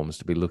platforms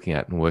to be looking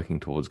at and working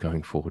towards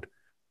going forward.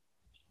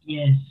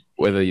 Yes.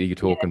 Whether you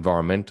talk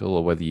environmental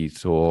or whether you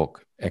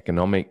talk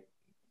economic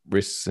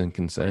risks and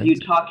concerns. You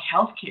talk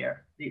healthcare.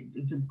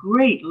 The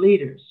great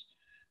leaders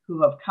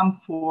who have come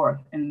forth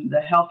in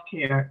the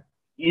healthcare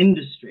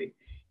industry,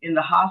 in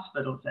the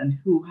hospitals, and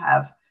who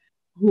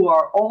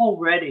are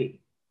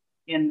already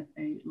in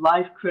a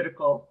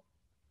life-critical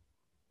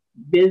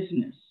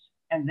business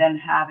and then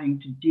having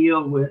to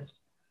deal with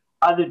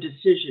other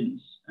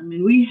decisions. I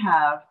mean, we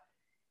have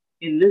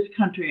in this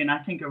country, and I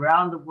think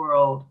around the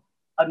world,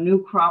 a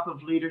new crop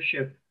of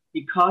leadership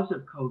because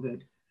of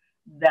COVID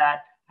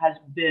that has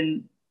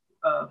been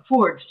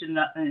forged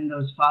in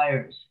those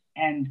fires.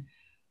 And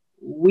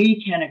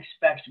we can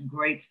expect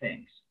great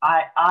things.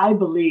 I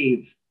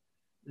believe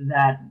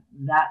that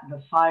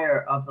the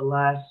fire of the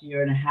last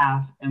year and a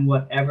half and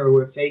whatever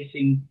we're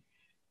facing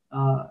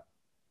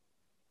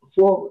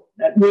forward,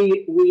 that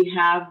we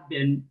have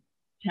been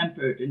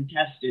tempered and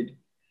tested,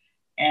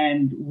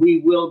 and we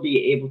will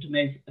be able to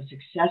make a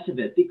success of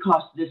it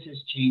because this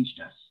has changed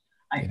us.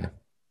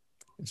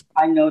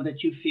 I know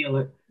that you feel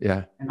it.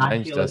 Yeah, and I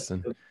changed feel us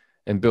it.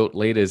 and built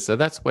leaders. So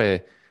that's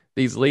where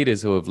these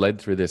leaders who have led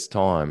through this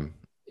time,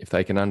 if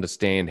they can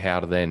understand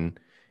how to then,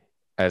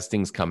 as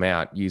things come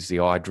out, use the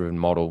I-driven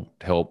model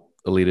to help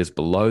the leaders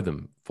below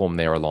them form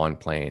their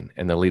aligned plan,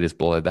 and the leaders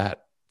below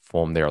that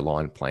form their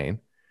aligned plan,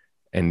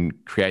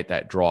 and create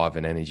that drive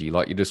and energy,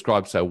 like you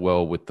described so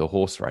well with the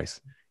horse race.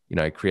 You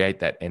know, create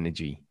that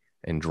energy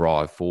and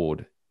drive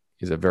forward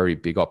is a very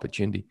big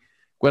opportunity.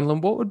 Gwendolyn,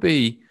 what would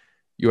be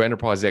your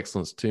Enterprise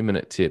Excellence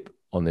 2-minute tip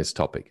on this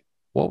topic?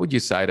 What would you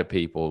say to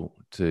people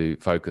to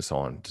focus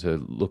on,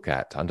 to look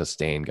at, to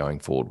understand going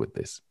forward with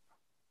this?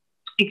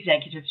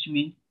 Executives, you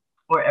mean?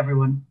 or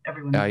everyone.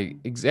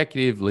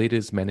 Executive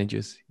leaders,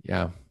 managers.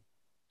 Yeah.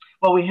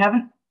 Well, we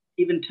haven't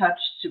even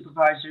touched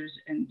supervisors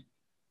and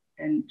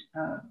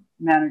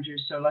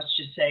managers. So let's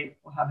just say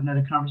we'll have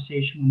another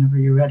conversation whenever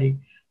you're ready.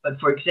 But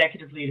for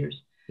executive leaders,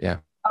 yeah,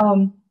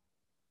 I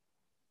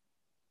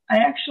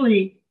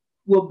actually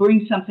will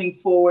bring something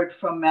forward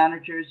from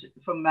managers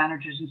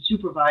and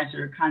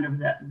supervisor, kind of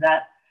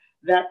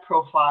that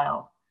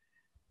profile,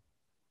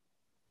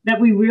 that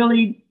we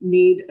really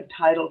need a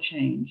title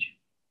change.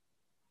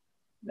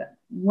 That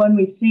when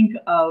we think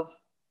of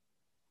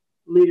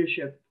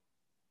leadership,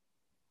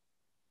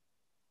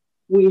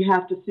 we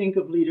have to think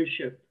of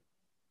leadership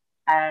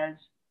as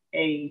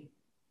a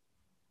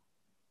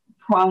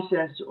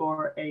process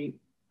or a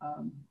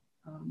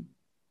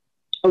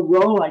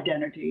role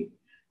identity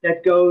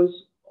that goes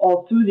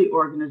all through the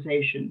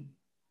organization.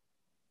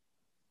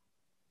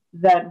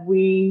 That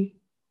the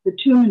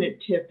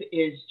 2-minute tip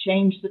is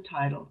change the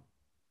title.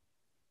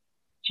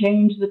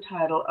 Change the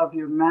title of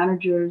your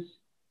managers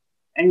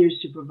and your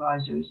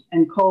supervisors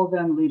and call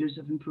them leaders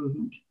of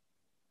improvement.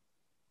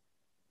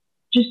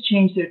 Just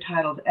change their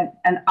titles.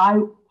 And I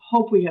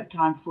hope we have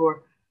time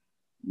for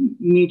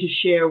me to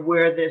share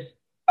where this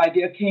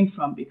idea came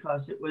from,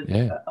 because it was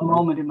a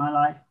moment in my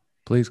life.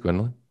 Please,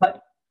 Gwendolyn.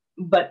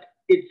 But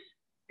it's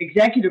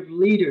executive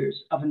leaders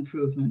of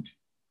improvement,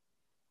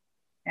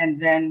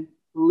 and then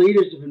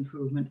leaders of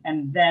improvement,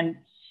 and then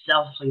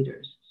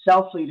self-leaders.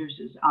 Self-leaders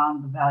is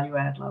on the value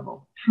add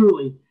level,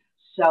 truly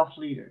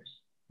self-leaders.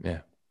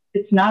 Yeah.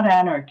 It's not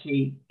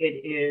anarchy.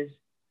 It is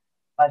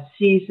a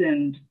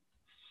seasoned,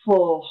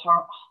 full,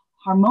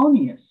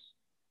 harmonious,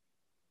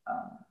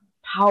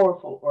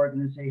 powerful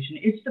organization.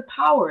 It's the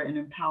power in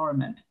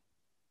empowerment.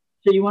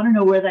 So you want to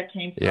know where that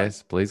came from?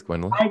 Yes, please,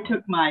 Gwendolyn. I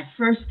took my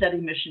first study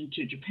mission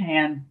to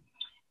Japan,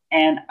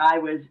 and I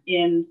was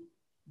in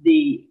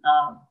the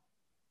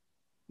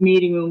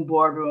meeting room,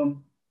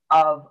 boardroom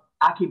of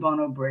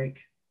Akebono Brake,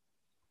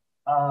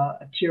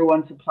 a tier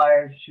 1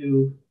 supplier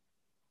to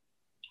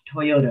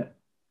Toyota.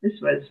 This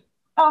was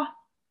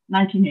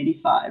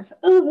 1985.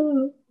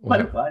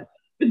 What it was.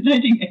 It was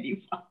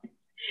 1985.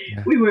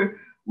 Yeah.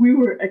 We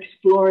were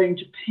exploring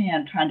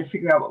Japan, trying to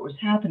figure out what was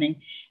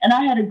happening. And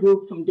I had a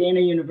group from Dana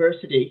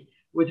University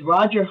with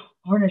Roger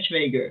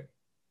Hornschwager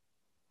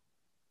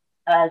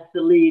as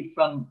the lead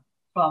from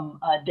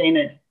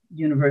Dana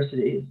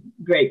University.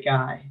 Great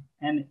guy.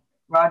 And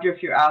Roger,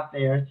 if you're out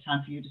there, it's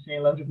time for you to say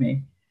hello to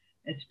me.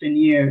 It's been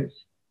years.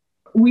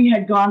 We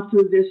had gone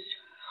through this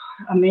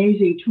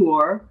amazing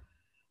tour,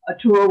 a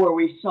tour where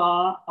we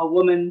saw a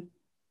woman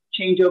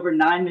change over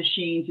 9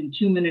 machines in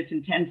 2 minutes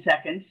and 10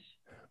 seconds.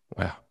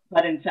 Wow.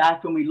 But in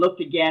fact, when we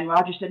looked again,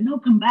 Roger said, no,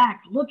 come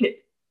back,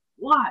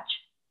 watch.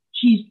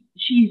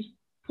 She's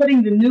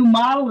putting the new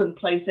model in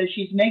place as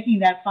she's making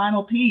that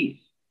final piece.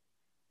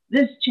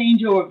 This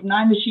changeover of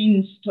 9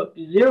 machines took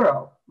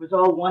 0. It was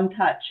all one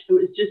touch. It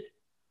was just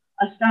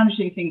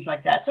astonishing things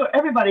like that. So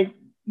everybody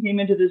came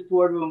into this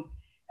boardroom,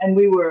 and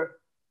we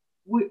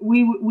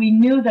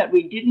knew that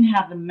we didn't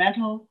have the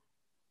mental,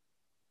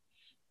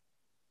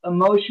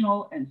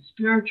 emotional, and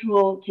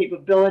spiritual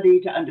capability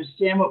to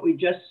understand what we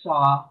just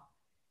saw,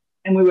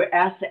 and we were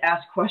asked to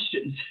ask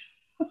questions.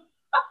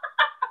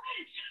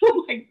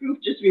 So my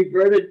group just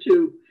reverted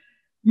to,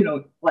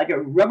 like a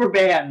rubber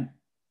band.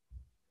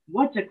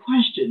 What's a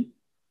question?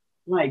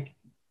 Like,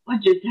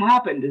 what just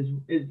happened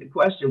is the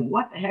question.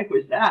 What the heck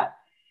was that?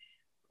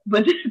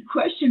 But the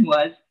question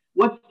was,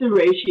 what's the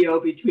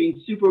ratio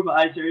between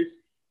supervisors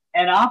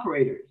and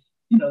operators?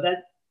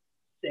 That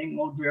same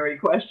old dreary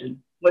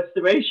question. What's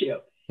the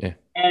ratio? Yeah.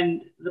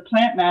 And the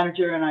plant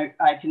manager, and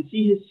I can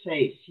see his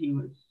face, he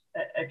was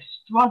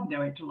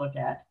extraordinary to look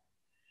at.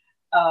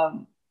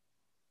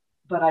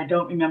 But I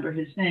don't remember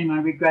his name. I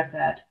regret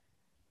that.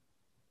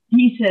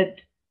 He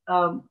said,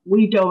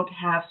 we don't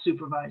have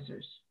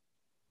supervisors.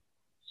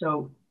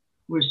 So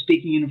we're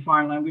speaking in a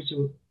foreign language, so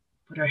we'll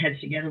put our heads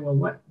together. Well,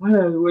 what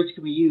other words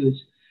can we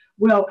use?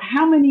 Well,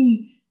 how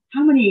many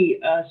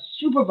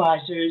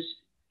supervisors,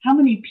 how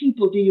many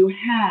people do you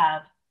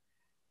have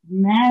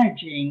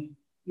managing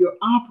your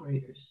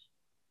operators?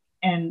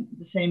 And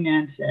the same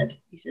man said,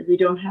 we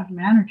don't have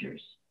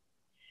managers.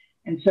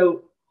 And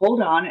so,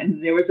 hold on,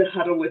 and there was a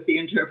huddle with the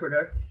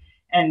interpreter,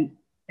 and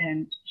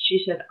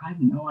she said, I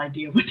have no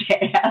idea what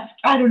to ask.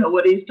 I don't know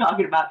what he's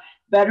talking about.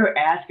 Better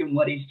ask him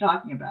what he's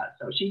talking about.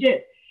 So she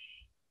did.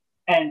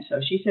 And so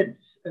she said,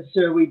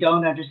 sir, we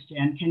don't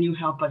understand. Can you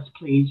help us,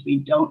 please? We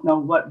don't know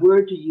what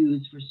word to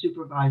use for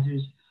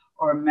supervisors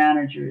or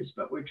managers,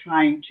 but we're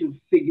trying to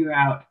figure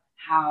out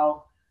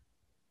how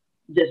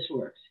this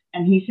works.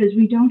 And he says,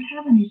 we don't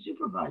have any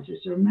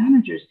supervisors or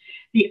managers.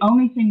 The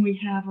only thing we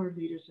have are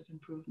leaders of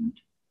improvement.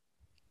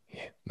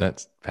 Yeah,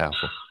 that's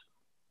powerful.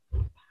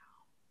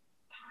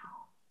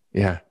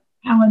 Yeah.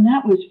 How, and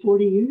that was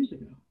 40 years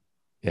ago.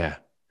 Yeah.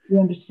 You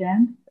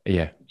understand?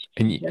 Yeah.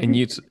 And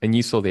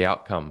you saw the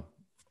outcome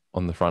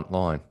on the front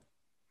line.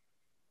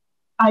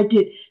 I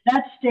did.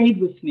 That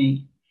stayed with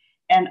me.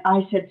 And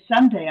I said,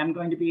 someday I'm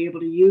going to be able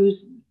to use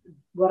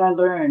what I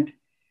learned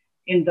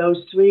in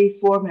those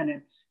 3-4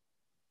 minutes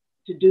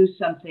to do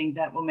something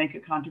that will make a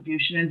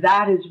contribution. And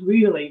that is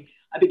really,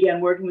 I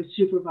began working with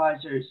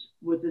supervisors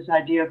with this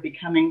idea of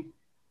becoming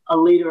a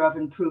leader of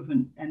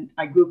improvement. And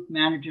I grouped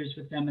managers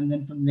with them, and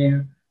then from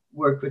there,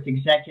 worked with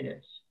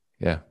executives.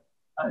 Yeah.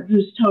 It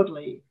was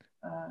totally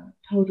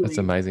That's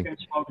amazing.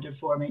 transformative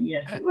for me.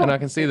 Yes. And I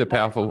can see the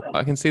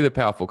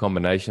powerful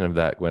combination of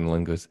that,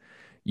 Gwendolyn, because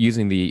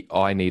using the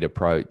I need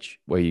approach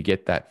where you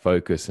get that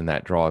focus and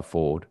that drive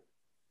forward,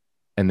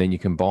 and then you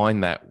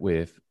combine that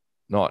with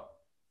not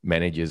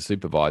managers,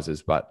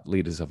 supervisors, but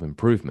leaders of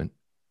improvement,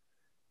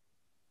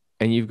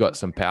 and you've got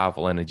some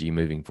powerful energy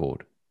moving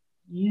forward.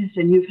 Yes,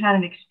 and you've had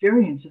an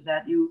experience of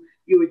that. You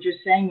were just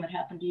saying what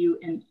happened to you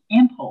in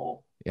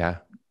Ampol. Yeah.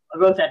 I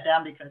wrote that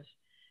down because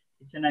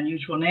it's an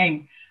unusual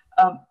name.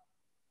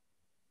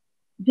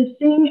 The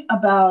thing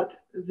about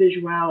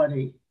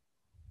visuality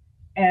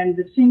and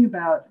the thing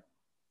about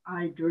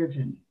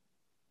I-driven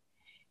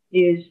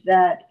is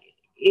that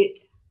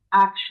it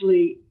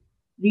actually,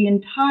 the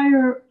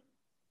entire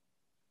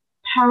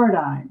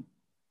paradigm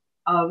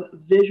of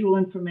visual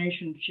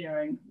information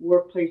sharing,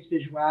 workplace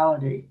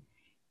visuality,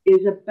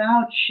 is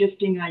about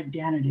shifting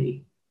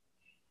identity.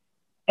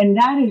 And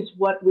that is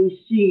what we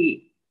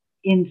see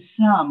in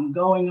some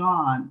going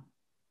on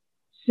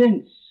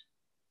since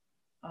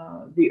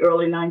the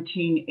early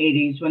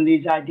 1980s, when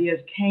these ideas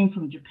came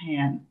from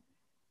Japan,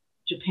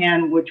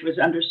 which was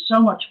under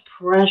so much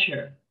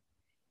pressure.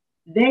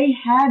 They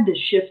had to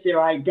shift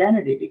their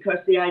identity because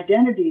the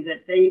identity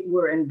that they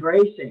were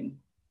embracing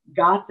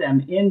got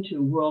them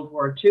into World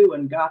War II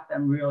and got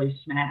them really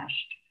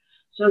smashed.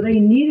 So they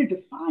needed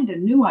to find a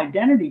new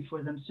identity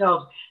for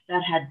themselves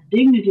that had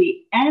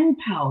dignity and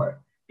power,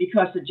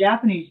 because the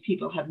Japanese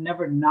people have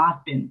never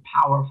not been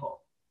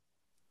powerful.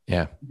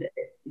 Yeah.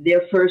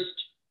 Their first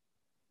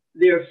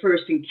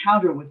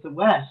encounter with the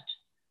West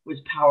was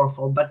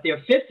powerful, but their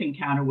fifth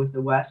encounter with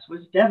the West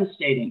was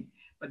devastating.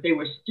 But they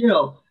were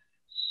still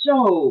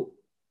so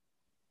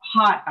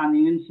hot on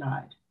the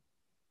inside,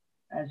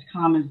 as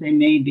calm as they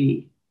may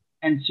be,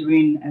 and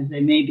serene as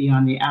they may be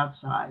on the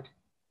outside.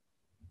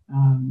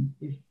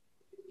 If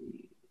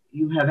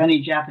you have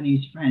any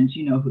Japanese friends,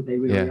 you know who they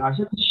really are.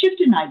 So the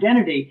shift in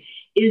identity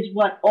is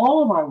what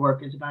all of our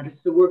work is about.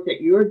 It's the work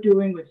that you're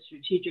doing with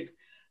Strategic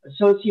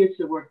Associates,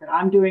 the work that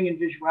I'm doing in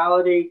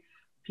visuality.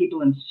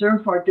 People in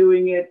SURF are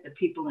doing it. The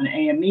people in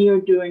AME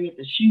are doing it.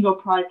 The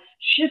Shingo Pride,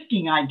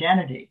 shifting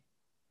identity,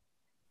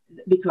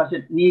 because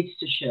it needs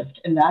to shift.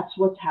 And that's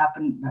what's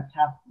happened.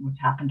 What's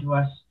happened to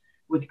us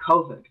with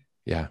COVID.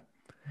 Yeah.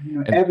 You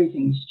know,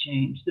 everything's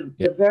changed.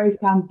 The very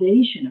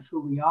foundation of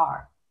who we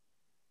are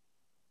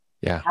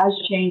has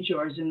changed,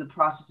 or is in the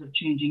process of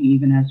changing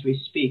even as we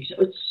speak. So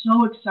it's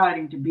so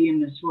exciting to be in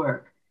this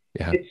work.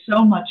 Yeah. It's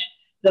so much,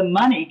 the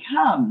money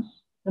comes.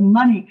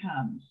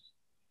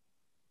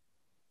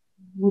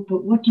 Well,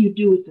 but what do you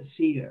do with the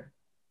fear?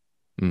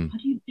 What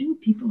do you do?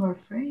 People are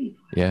afraid.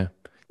 Yeah.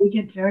 We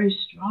get very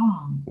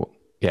strong. Well,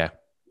 yeah.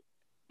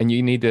 And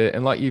you need to,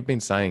 and like you've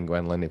been saying,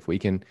 Gwendolyn, if we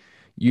can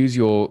use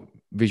your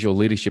visual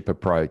leadership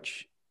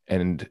approach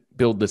and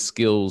build the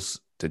skills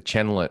to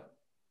channel it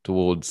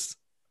towards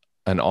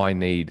an I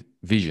need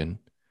vision,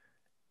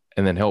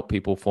 and then help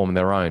people form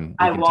their own.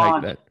 I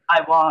want.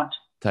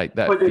 Take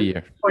that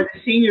fear. For the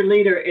senior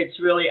leader, it's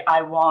really,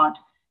 I want.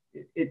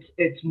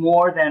 It's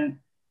more than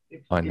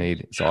I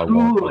need. It's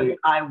truly,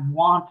 I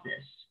want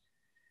this,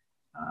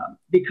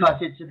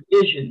 because it's a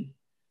vision,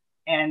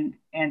 and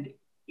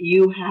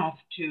you have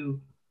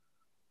to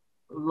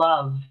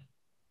love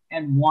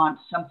and want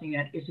something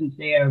that isn't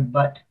there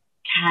but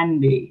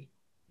can be,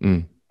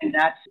 and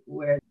that's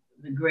where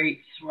the great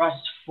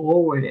thrust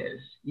forward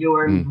is.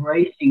 You're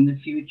embracing the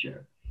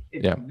future.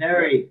 It's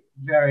very,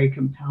 very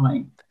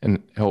compelling.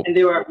 And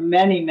there are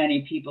many,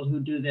 many people who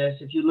do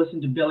this. If you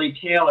listen to Billy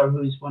Taylor,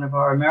 who's one of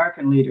our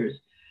American leaders,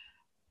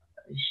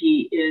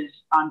 he is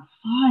on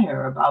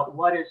fire about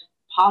what is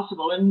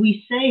possible. And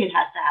we say it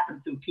has to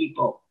happen through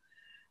people.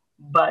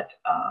 But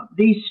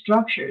these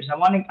structures,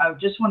 I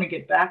just want to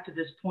get back to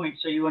this point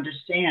so you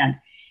understand.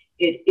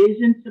 It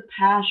isn't the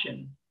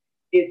passion.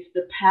 It's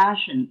the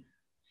passion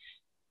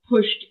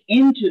pushed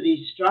into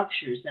these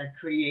structures that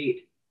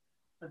create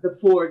the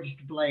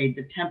forged blade,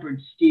 the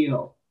tempered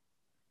steel,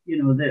 you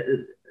know,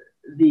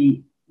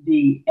 the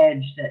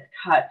edge that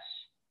cuts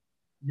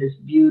this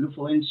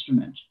beautiful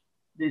instrument,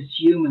 this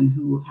human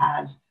who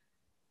has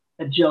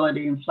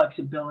agility and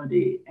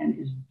flexibility and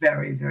is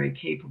very, very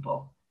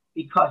capable.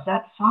 Because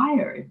that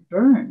fire, it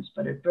burns,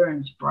 but it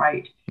burns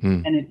bright,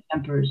 and it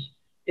tempers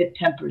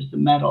the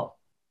metal.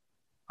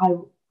 I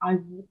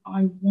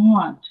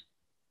want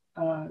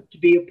to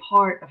be a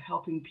part of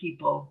helping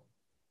people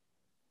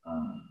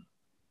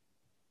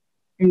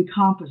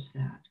encompass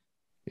that.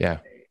 Yeah.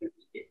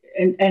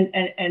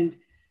 And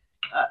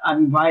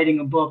I'm writing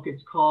a book.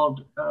 It's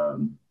called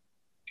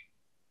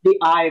The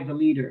Eye of the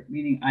Leader,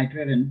 meaning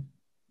I-driven,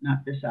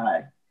 not this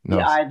eye. No.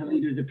 The Eye of the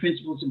Leader, the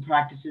principles and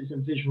practices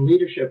of visual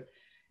leadership.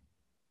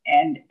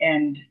 And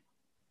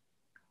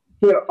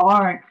there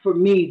aren't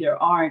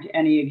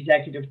any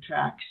executive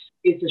tracks.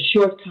 It's a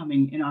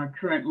shortcoming in our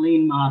current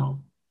lean model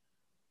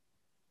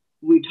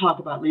we talk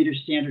about leader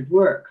standard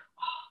work.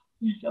 Oh,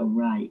 you're so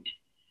right.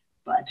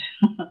 But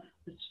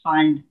let's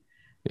find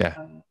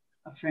a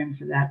frame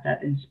for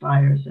that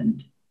inspires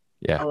and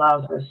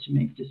allows us to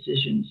make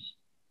decisions.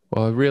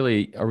 Well, I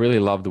really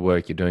love the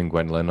work you're doing,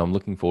 Gwendolyn. I'm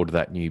looking forward to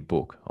that new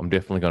book. I'm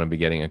definitely going to be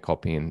getting a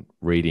copy and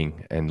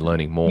reading and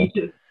learning more. Me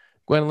too.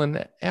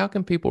 Gwendolyn, how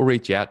can people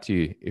reach out to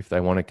you if they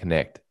want to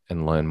connect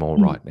and learn more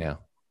right now?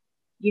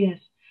 Yes,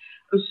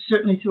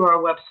 certainly through our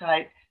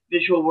website,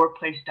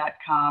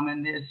 visualworkplace.com,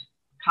 and there's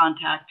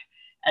contact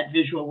at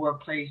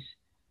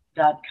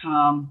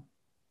visualworkplace.com.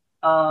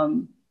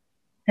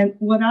 And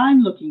what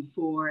I'm looking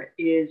for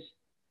is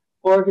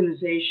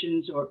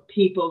organizations or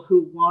people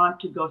who want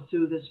to go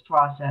through this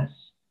process.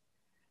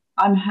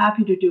 I'm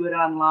happy to do it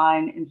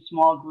online in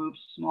small groups,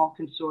 small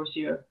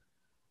consortia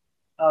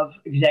of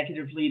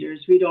executive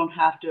leaders. We don't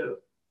have to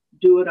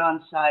do it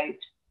on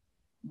site,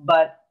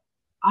 but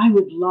I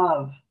would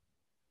love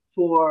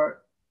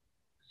for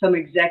some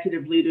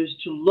executive leaders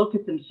to look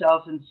at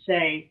themselves and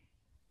say,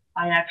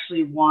 I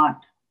actually want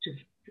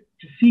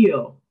to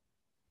feel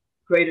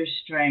greater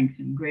strength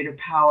and greater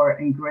power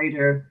and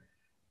greater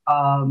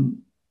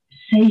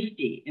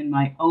safety in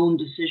my own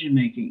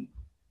decision-making,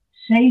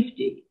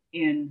 safety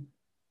in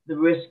the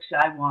risks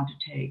I want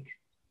to take.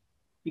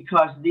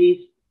 Because these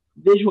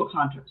visual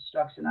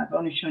constructs, and I've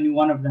only shown you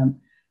one of them,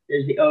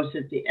 there's the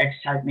OSIT, the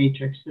X-type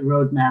matrix, the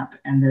roadmap,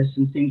 and there's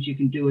some things you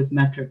can do with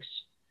metrics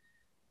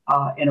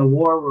in a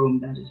war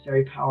room that is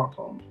very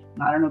powerful.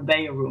 Not an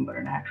Obeya room, but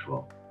an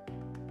actual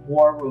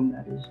war room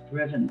that is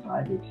driven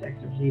by the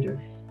executive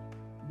leader.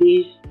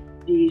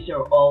 These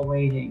are all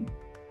waiting.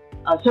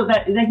 So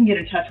that they can get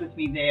in touch with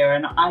me there,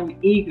 and I'm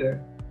eager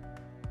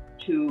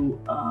to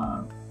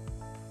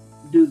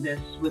do this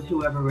with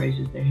whoever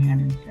raises their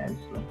hand and says,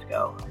 let's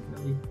go.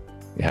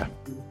 It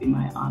would be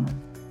my honor.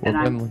 Well, and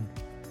I'm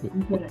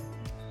good at it.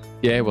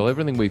 Yeah, well,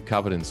 everything we've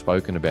covered and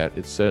spoken about,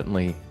 it's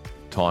certainly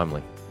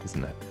timely,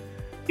 isn't it?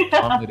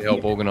 Timely to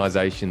help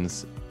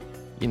organizations,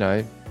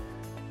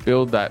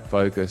 build that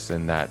focus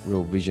and that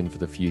real vision for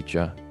the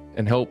future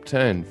and help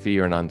turn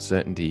fear and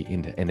uncertainty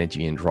into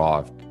energy and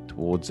drive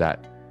towards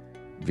that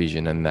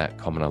vision and that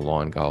common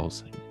aligned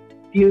goals.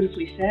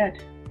 Beautifully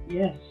said.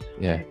 Yes,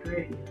 yeah.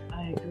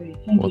 I agree.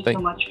 Thank you so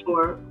much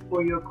for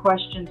your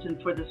questions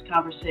and for this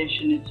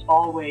conversation. It's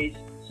always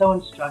so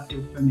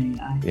instructive for me.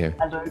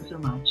 I learned so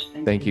much.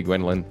 Thank you,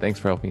 Gwendolyn. Thanks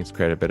for helping us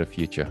create a better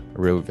future. I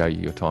really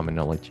value your time and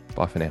knowledge.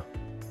 Bye for now.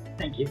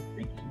 Thank you.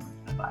 Thank you so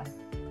much. Bye-bye.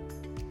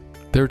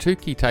 There are two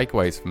key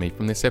takeaways for me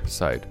from this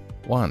episode.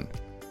 One,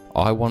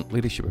 I want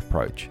leadership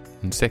approach.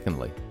 And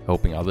secondly,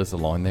 helping others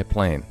align their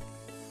plan.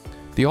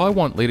 The I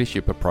want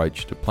leadership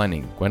approach to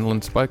planning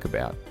Gwendolyn spoke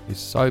about is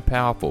so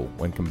powerful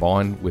when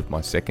combined with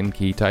my second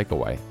key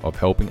takeaway of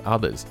helping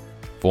others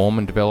form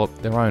and develop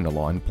their own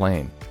aligned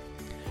plan.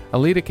 A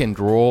leader can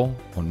draw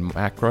on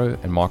macro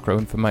and micro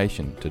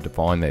information to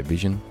define their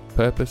vision,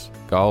 purpose,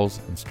 goals,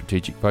 and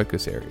strategic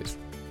focus areas.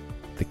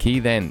 The key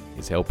then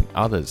is helping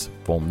others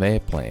form their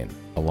plan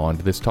aligned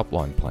to this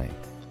top-line plan.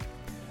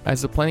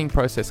 As the planning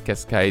process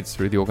cascades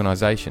through the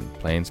organisation,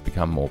 plans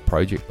become more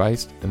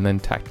project-based and then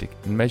tactic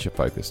and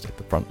measure-focused at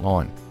the front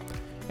line.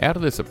 Out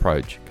of this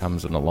approach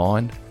comes an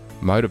aligned,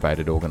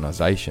 motivated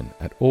organisation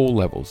at all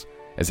levels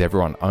as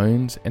everyone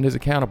owns and is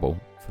accountable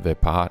for their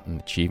part in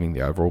achieving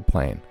the overall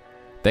plan.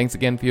 Thanks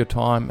again for your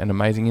time and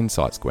amazing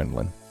insights,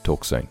 Gwendolyn.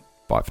 Talk soon.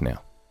 Bye for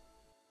now.